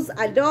bills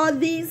and all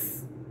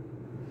this,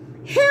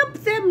 help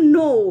them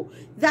know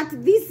that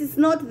this is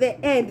not the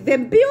end. The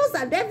bills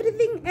and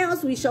everything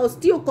else we shall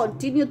still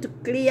continue to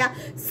clear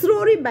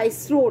slowly by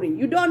slowly.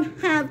 You don't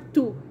have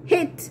to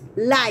hate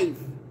life.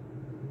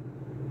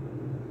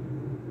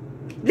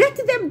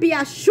 Let them be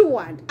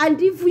assured, and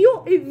if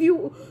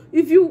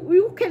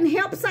you can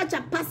help such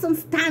a person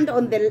stand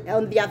on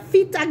their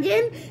feet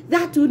again,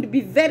 that would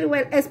be very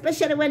well,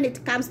 especially when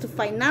it comes to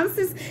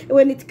finances,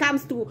 when it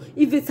comes to,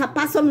 if it's a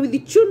person with the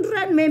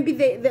children, maybe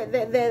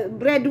the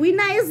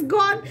breadwinner is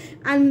gone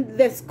and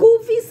the school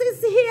fees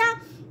is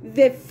here,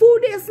 the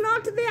food is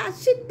not there,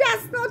 she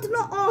does not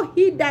know or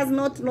he does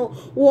not know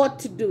what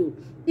to do.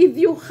 If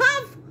you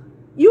have,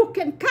 you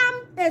can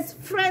come as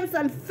friends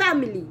and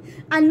family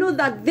and know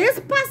that this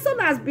person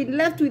has been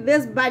left with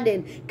this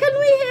burden. Can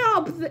we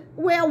help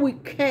where we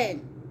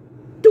can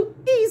to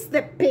ease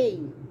the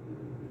pain,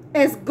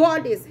 as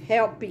God is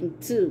helping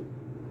too?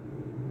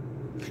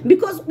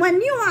 Because when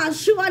you are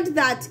assured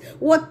that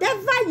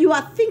whatever you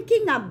are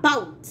thinking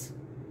about,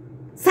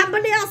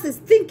 somebody else is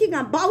thinking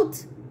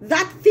about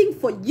that thing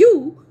for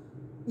you,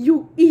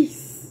 you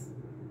ease.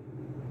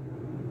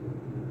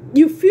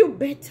 You feel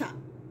better.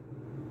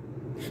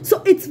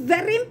 So it's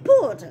very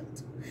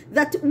important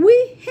that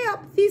we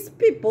help these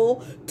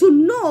people to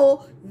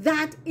know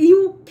that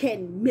you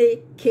can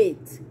make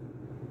it.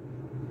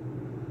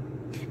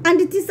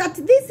 And it is at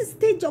this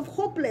stage of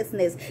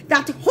hopelessness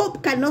that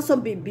hope can also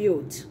be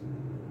built.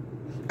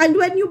 And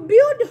when you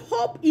build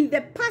hope in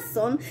the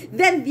person,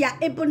 then they are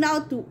able now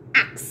to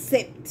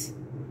accept.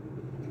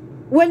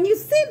 When you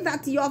see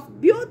that you have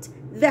built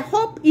the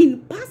hope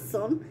in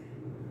person,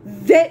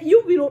 then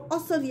you will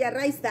also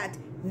realize that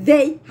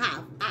they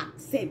have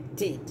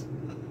accepted.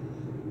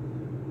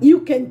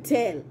 You can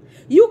tell.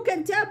 You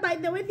can tell by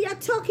the way they are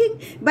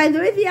talking, by the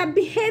way they are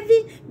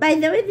behaving, by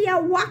the way they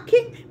are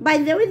walking, by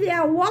the way they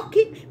are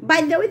walking,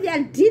 by the way they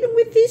are dealing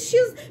with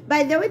issues,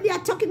 by the way they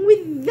are talking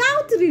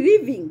without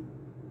relieving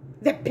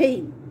the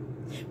pain.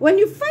 When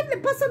you find the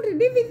person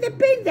relieving the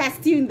pain, they are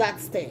still in that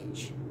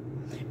stage.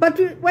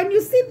 But when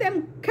you see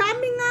them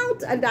coming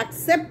out and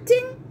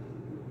accepting,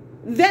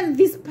 then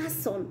this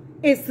person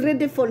is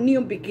ready for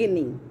new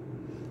beginning.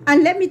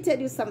 And let me tell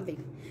you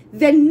something.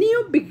 The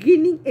new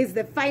beginning is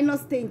the final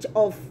stage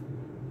of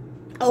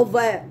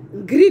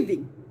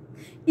grieving.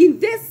 In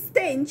this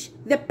stage,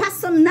 the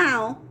person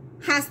now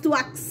has to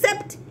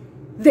accept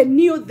the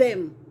new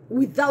them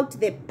without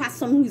the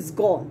person who is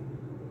gone.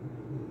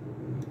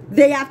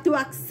 They have to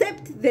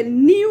accept the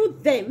new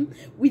them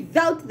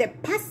without the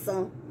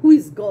person who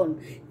is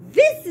gone.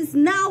 This is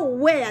now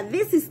where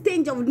this is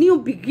stage of new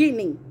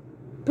beginning.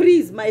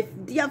 Please, my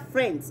dear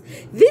friends,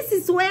 this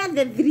is where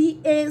the 3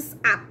 A's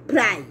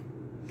apply.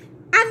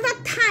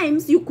 Other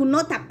times, you could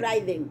not apply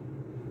them.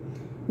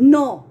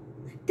 No.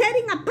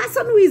 Telling a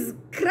person who is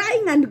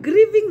crying and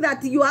grieving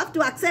that you have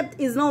to accept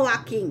is not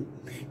working.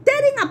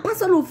 Telling a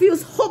person who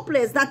feels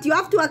hopeless that you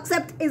have to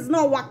accept is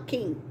not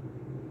working.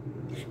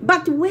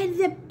 But when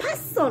the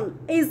person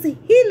is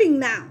healing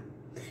now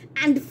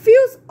and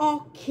feels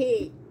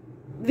okay,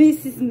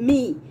 this is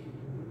me,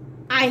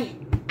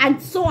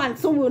 and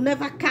so will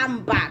never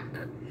come back.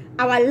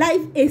 Our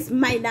life is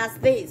minus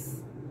this.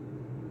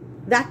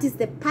 That is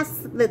the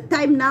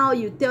time now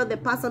you tell the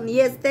person,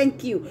 yes,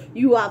 thank you,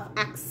 you have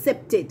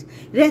accepted.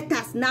 Let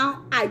us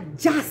now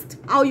adjust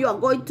how you are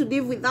going to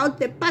live without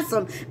the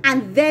person,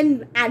 and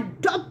then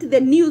adopt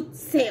the new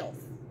self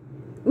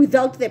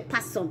without the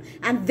person,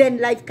 and then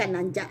life can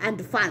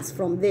advance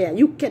from there.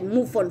 You can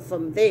move on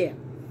from there.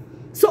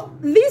 So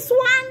this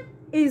one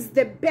is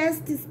the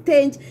best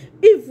stage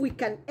if we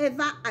can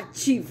ever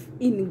achieve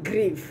in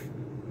grief.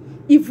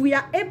 If we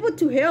are able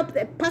to help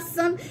the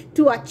person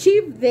to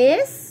achieve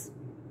this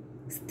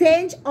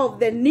stage of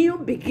the new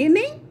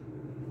beginning,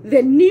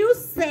 the new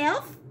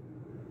self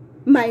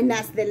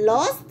minus the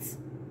lost,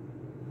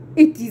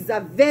 it is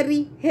a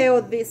very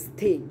healthy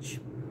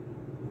stage.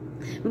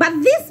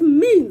 But this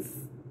means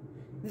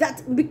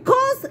that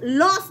because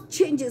loss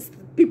changes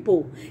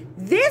people,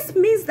 this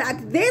means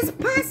that this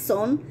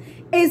person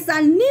is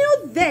a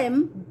new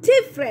them,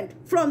 different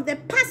from the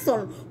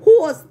person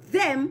who was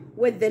them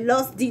when the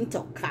loss didn't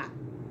occur.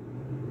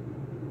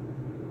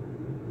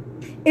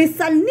 It's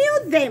a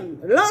new them.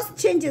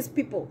 Loss changes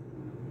people.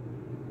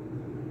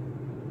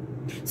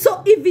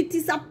 So if it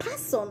is a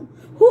person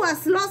who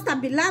has lost a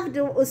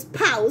beloved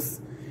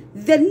spouse,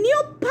 the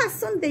new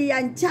person they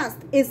adjust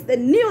is the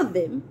new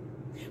them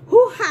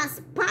who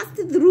has passed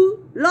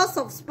through loss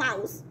of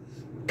spouse,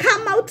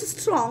 come out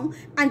strong,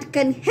 and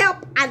can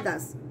help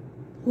others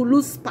who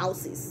lose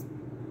spouses.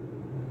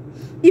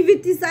 If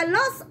it is a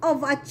loss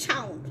of a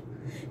child,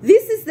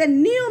 this is the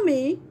new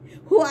me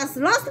who has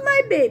lost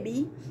my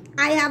baby.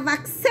 I have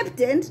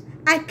accepted.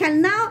 I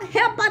can now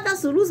help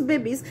others who lose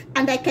babies,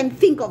 and I can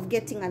think of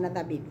getting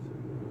another baby.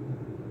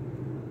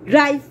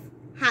 Life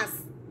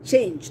has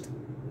changed.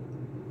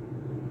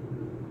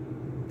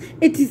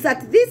 It is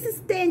at this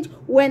stage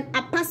when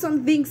a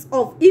person thinks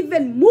of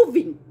even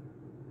moving.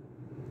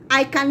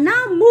 I can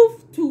now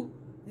move to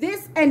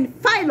this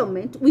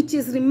environment, which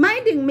is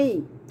reminding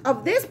me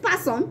of this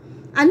person.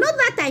 And not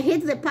that I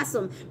hate the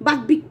person,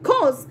 but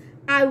because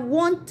I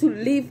want to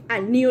live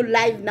a new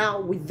life now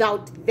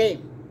without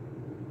them.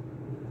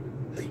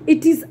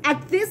 It is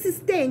at this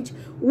stage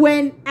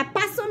when a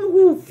person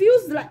who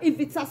feels like, if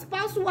it's a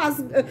spouse who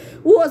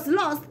was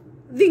lost,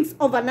 thinks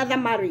of another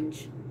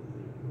marriage.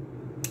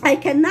 I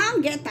can now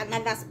get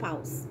another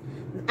spouse.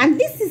 And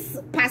this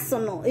is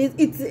personal.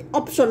 It's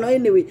optional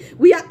anyway.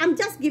 I'm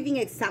just giving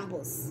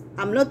examples.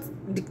 I'm not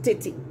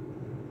dictating.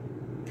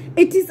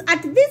 It is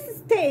at this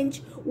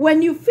stage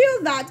when you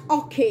feel that,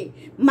 okay,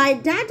 my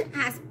dad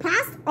has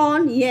passed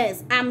on,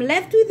 yes, I'm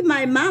left with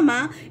my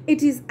mama.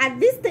 It is at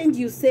this stage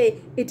you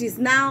say, it is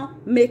now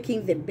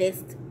making the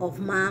best of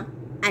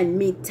mom and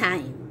me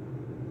time.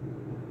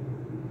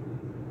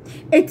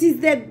 It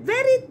is the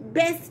very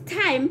best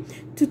time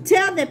to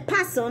tell the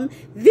person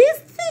these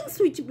things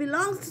which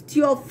belongs to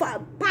your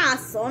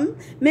person,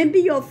 maybe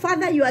your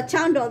father, your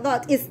child or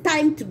that, it's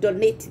time to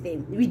donate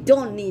them. We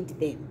don't need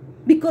them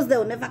because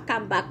they'll never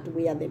come back to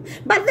wear them.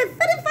 But the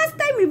very first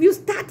time if you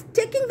start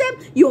taking them,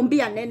 you'll be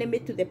an enemy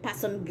to the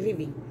person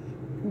grieving.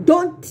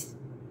 Don't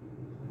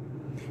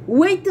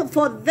wait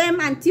for them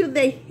until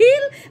they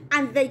heal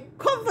and they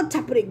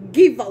comfortably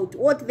give out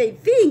what they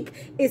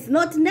think is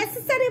not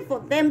necessary for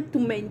them to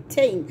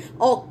maintain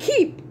or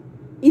keep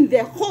in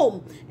the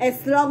home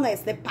as long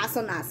as the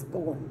person has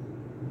gone.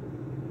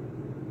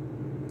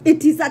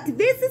 It is at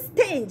this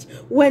stage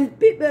when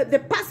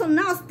the person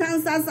now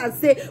stands us and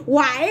say,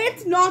 why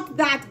it not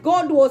that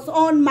God was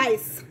on my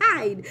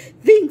side?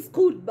 Things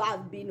could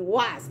have been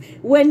worse.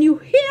 When you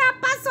hear a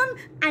person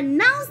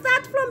announce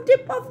that from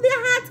deep of their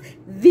heart,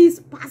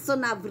 this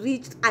person have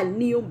reached a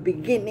new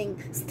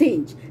beginning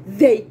stage.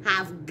 They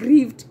have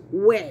grieved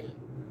well.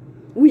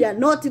 We are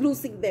not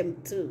losing them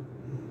too.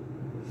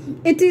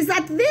 It is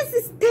at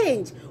this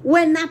stage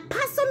when a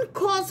person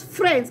calls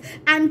friends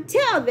and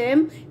tell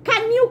them,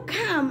 can you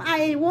come?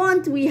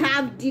 We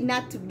have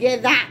dinner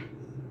together.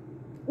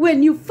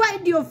 When you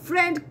find your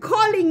friend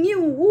calling you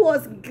who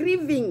was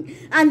grieving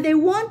and they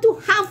want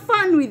to have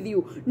fun with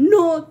you,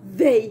 no,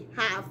 they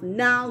have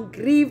now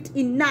grieved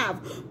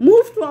enough,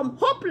 moved from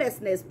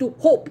hopelessness to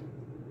hope.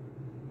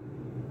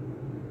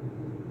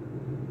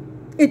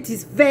 It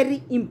is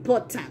very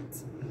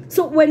important.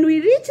 So when we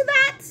reach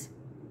that,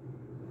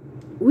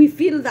 we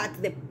feel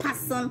that the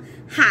person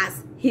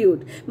has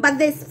healed. But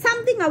there's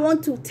something I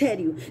want to tell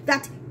you,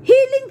 that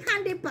healing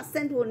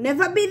 100% will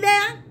never be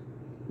there.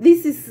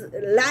 This is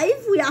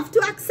life we have to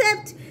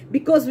accept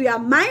because we are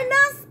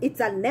minors. It's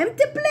an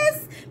empty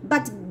place.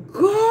 But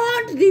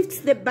God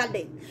lifts the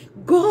burden.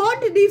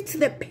 God lifts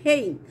the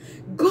pain.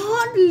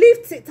 God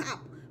lifts it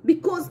up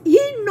because he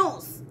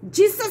knows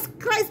Jesus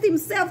Christ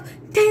himself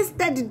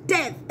tasted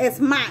death as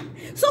man.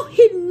 So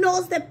he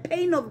knows the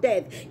pain of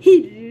death.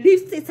 He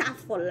lifts it up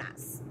for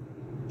us.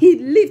 He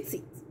lifts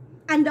it.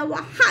 And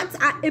our hearts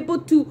are able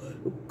to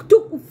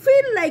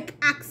feel like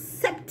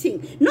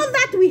accepting. Not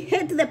that we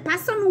hate the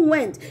person who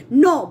went.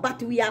 No,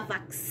 but we have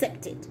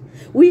accepted.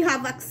 We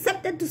have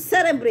accepted to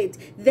celebrate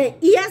the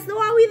years they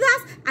were with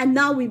us, and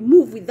now we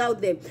move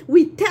without them.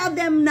 We tell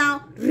them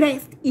now,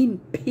 rest in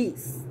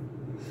peace.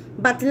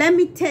 But let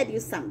me tell you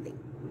something.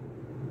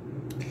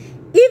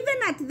 Even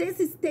at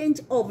this stage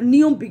of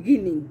new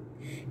beginning,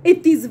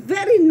 it is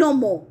very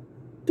normal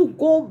to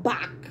go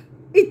back.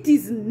 It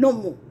is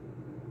normal.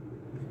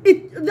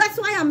 That's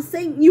why I'm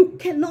saying you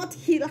cannot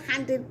heal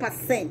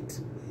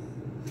 100%.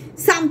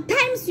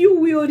 Sometimes you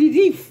will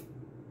relieve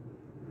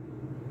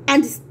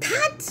and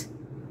start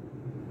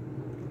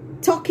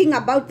talking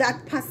about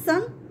that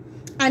person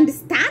and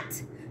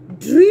start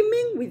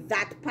dreaming with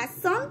that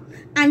person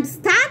and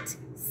start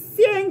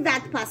seeing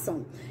that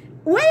person.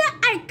 Where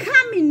I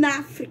come in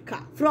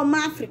Africa, from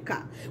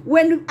Africa,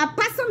 when a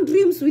person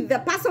dreams with the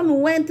person who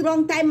went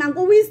long time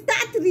ago, we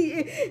start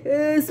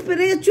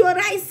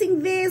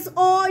spiritualizing this.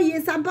 Oh,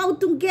 he's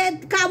about to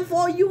come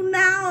for you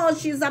now, or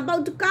she's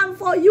about to come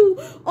for you,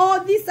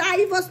 or these are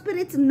evil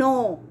spirits.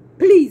 No,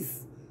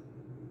 please.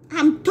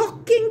 I'm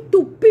talking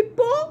to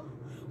people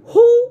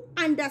who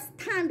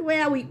understand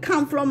where we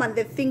come from and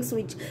the things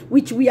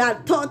which we are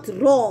taught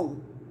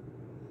wrong.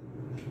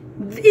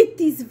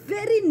 It is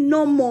very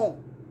normal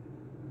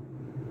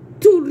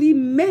to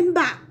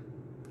remember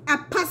a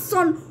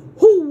person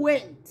who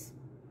went.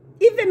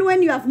 Even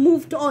when you have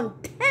moved on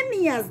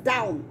 10 years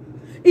down,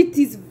 it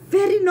is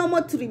very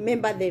normal to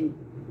remember them.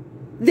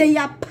 They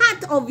are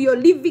part of your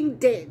living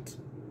dead.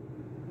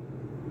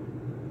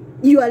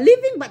 You are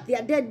living, but they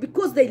are dead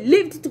because they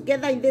lived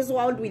together in this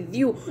world with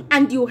you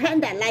and you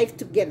end their life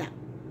together.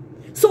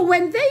 So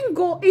when they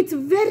go, it's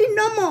very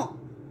normal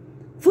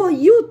for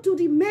you to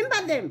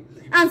remember them.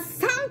 And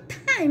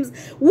sometimes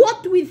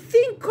what we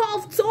think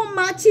of so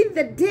much in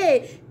the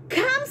day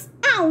comes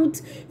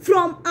out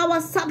from our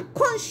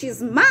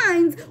subconscious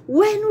minds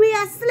when we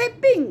are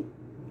sleeping.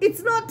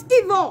 It's not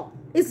evil,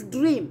 it's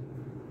dream.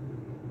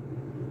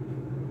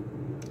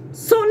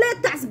 So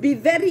let us be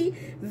very,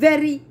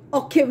 very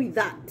okay with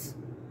that.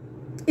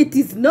 It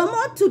is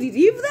normal to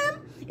relieve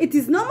them. It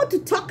is normal to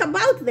talk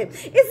about them.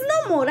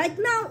 It's normal. Like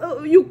now,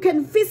 you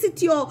can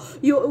visit your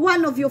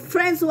one of your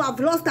friends who have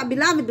lost a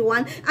beloved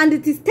one, and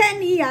it is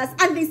 10 years,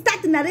 and they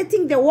start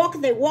narrating the walk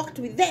they walked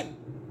with them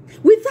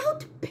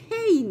without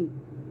pain.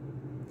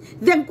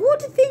 The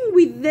good thing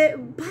with the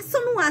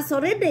person who has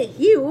already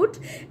healed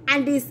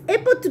and is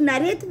able to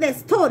narrate the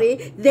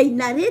story, they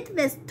narrate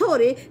the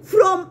story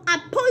from a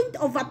point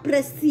of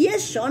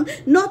appreciation,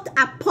 not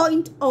a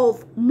point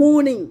of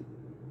mourning.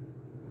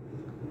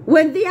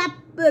 When they are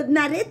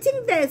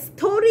narrating the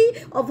story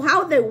of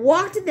how they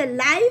walked their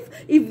life,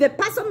 if the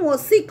person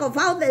was sick, of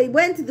how they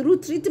went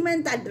through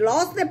treatment and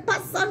lost the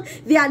person,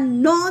 they are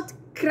not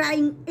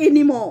crying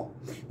anymore.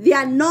 They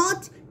are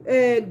not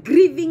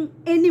grieving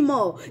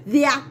anymore.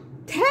 They are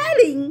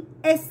telling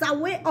as a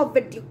way of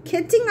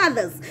educating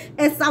others,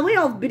 as a way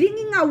of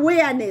bringing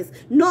awareness,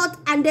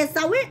 and as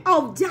a way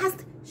of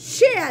just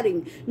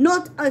sharing,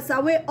 not as a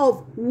way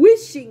of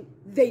wishing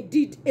they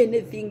did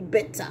anything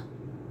better.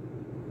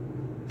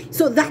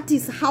 So that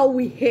is how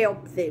we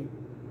help them.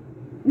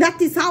 That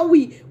is how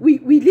we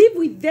live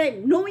with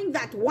them, knowing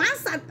that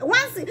once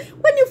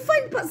when you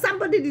find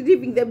somebody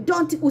leaving them,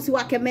 don't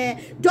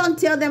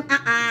tell them,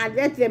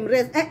 let them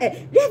rest.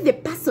 Let the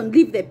person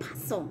leave the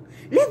person.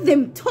 Let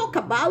them talk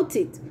about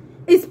it.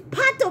 It's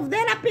part of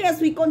therapy as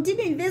we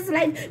continue in this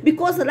life,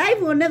 because life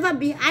will never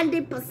be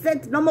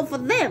 100% normal for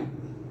them.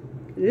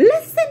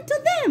 Listen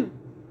to them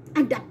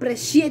and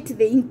appreciate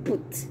the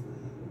input.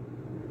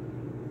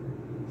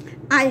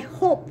 I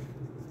hope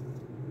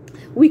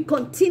we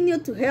continue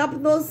to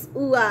help those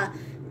who are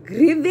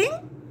grieving,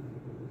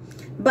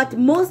 but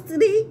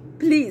mostly,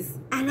 please,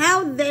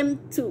 allow them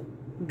to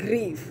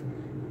grieve.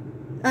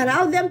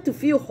 Allow them to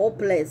feel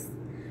hopeless,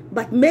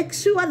 but make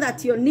sure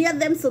that you're near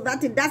them so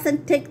that it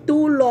doesn't take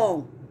too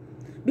long.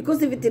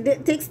 Because if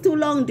it takes too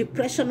long,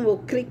 depression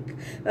will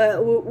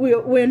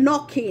will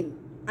knock in,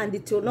 and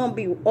it will not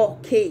be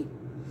okay.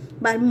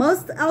 But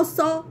must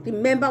also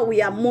remember,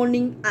 we are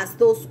mourning as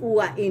those who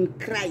are in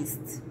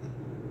Christ.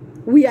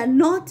 We are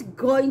not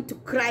going to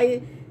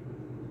cry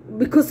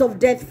because of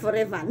death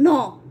forever.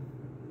 No.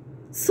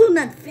 Soon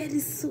and very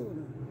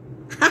soon.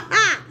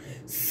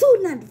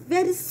 Soon and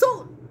very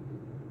soon.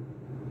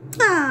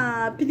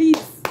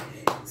 Please.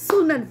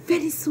 Soon and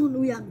very soon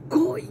we are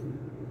going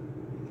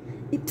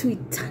into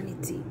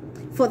eternity.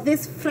 For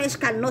this flesh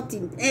cannot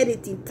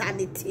inherit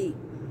eternity.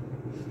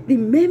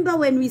 Remember,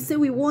 when we say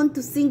we want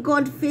to see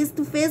God face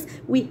to face,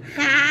 we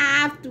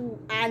have to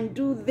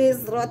undo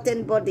this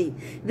rotten body.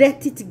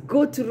 Let it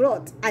go to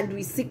rot and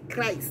we see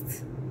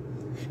Christ.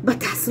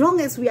 But as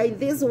long as we are in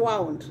this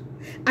world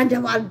and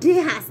our day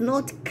has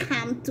not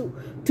come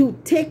to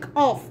take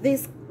off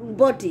this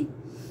body,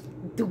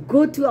 to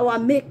go to our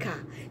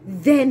Maker,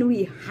 then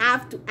we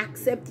have to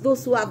accept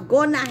those who have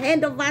gone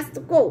ahead of us to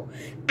go.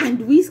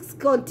 And we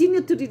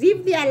continue to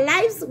live their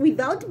lives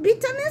without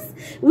bitterness.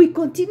 We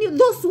continue,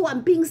 those who are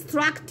being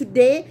struck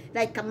today,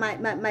 like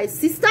my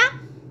sister,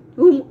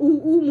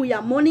 whom we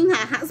are mourning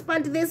her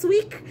husband this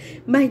week.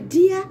 My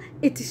dear,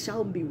 it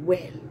shall be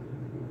well.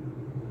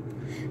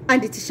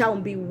 And it shall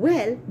be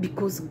well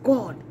because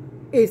God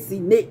is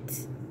in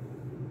it.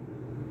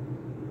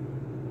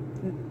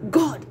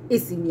 God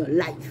is in your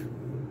life.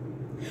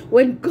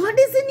 When God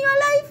is in your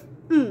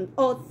life,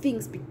 all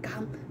things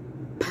become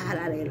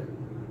parallel.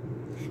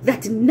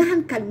 That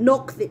none can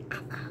knock the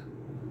other.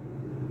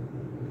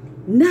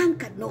 None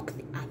can knock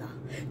the other.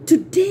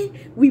 Today,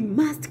 we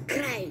must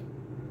cry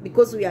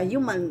because we are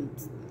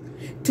humans.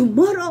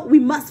 Tomorrow, we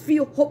must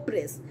feel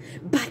hopeless.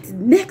 But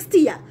next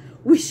year,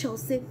 we shall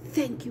say,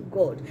 thank you,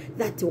 God,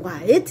 that were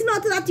it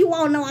not that you were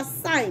on our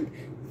side,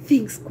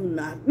 things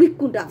we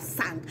could have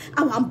sunk.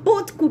 Our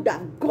boat could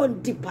have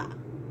gone deeper.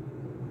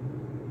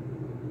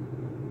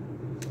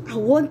 I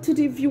want to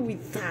leave you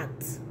with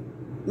that,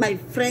 my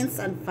friends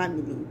and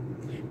family.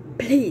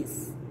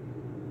 Please,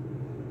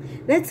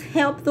 let's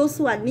help those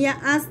who are near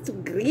us to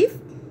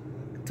grieve,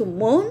 to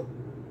mourn,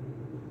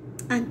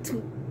 and to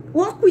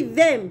walk with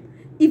them,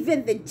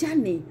 even the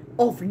journey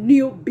of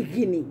new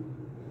beginning.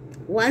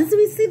 Once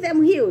we see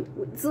them healed,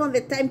 it's not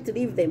the time to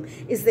leave them.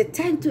 It's the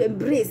time to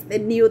embrace the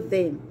new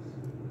them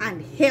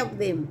and help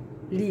them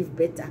live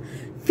better.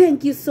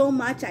 Thank you so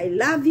much. I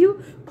love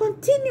you.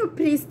 Continue,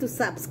 please, to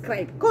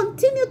subscribe.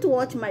 Continue to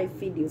watch my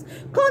videos.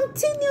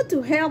 Continue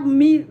to help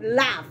me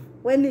laugh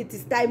when it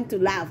is time to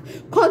laugh.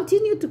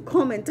 Continue to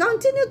comment.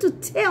 Continue to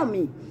tell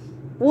me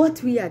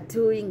what we are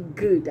doing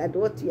good and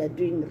what we are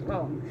doing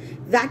wrong.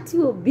 That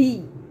will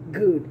be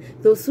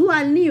good. Those who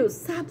are new,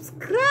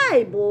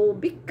 subscribe or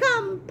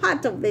become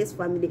part of this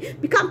family.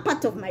 Become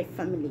part of my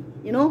family,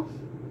 you know.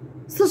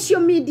 Social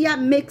media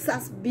makes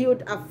us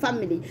build a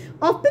family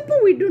of people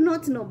we do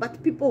not know,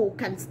 but people who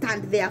can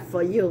stand there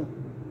for you.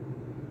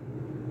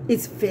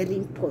 It's very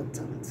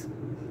important.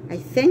 I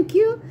thank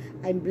you,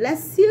 I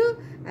bless you,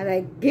 and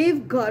I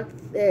give God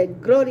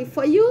glory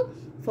for you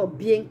for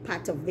being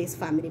part of this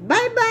family.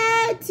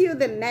 Bye-bye. Till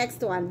the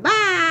next one.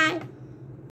 Bye.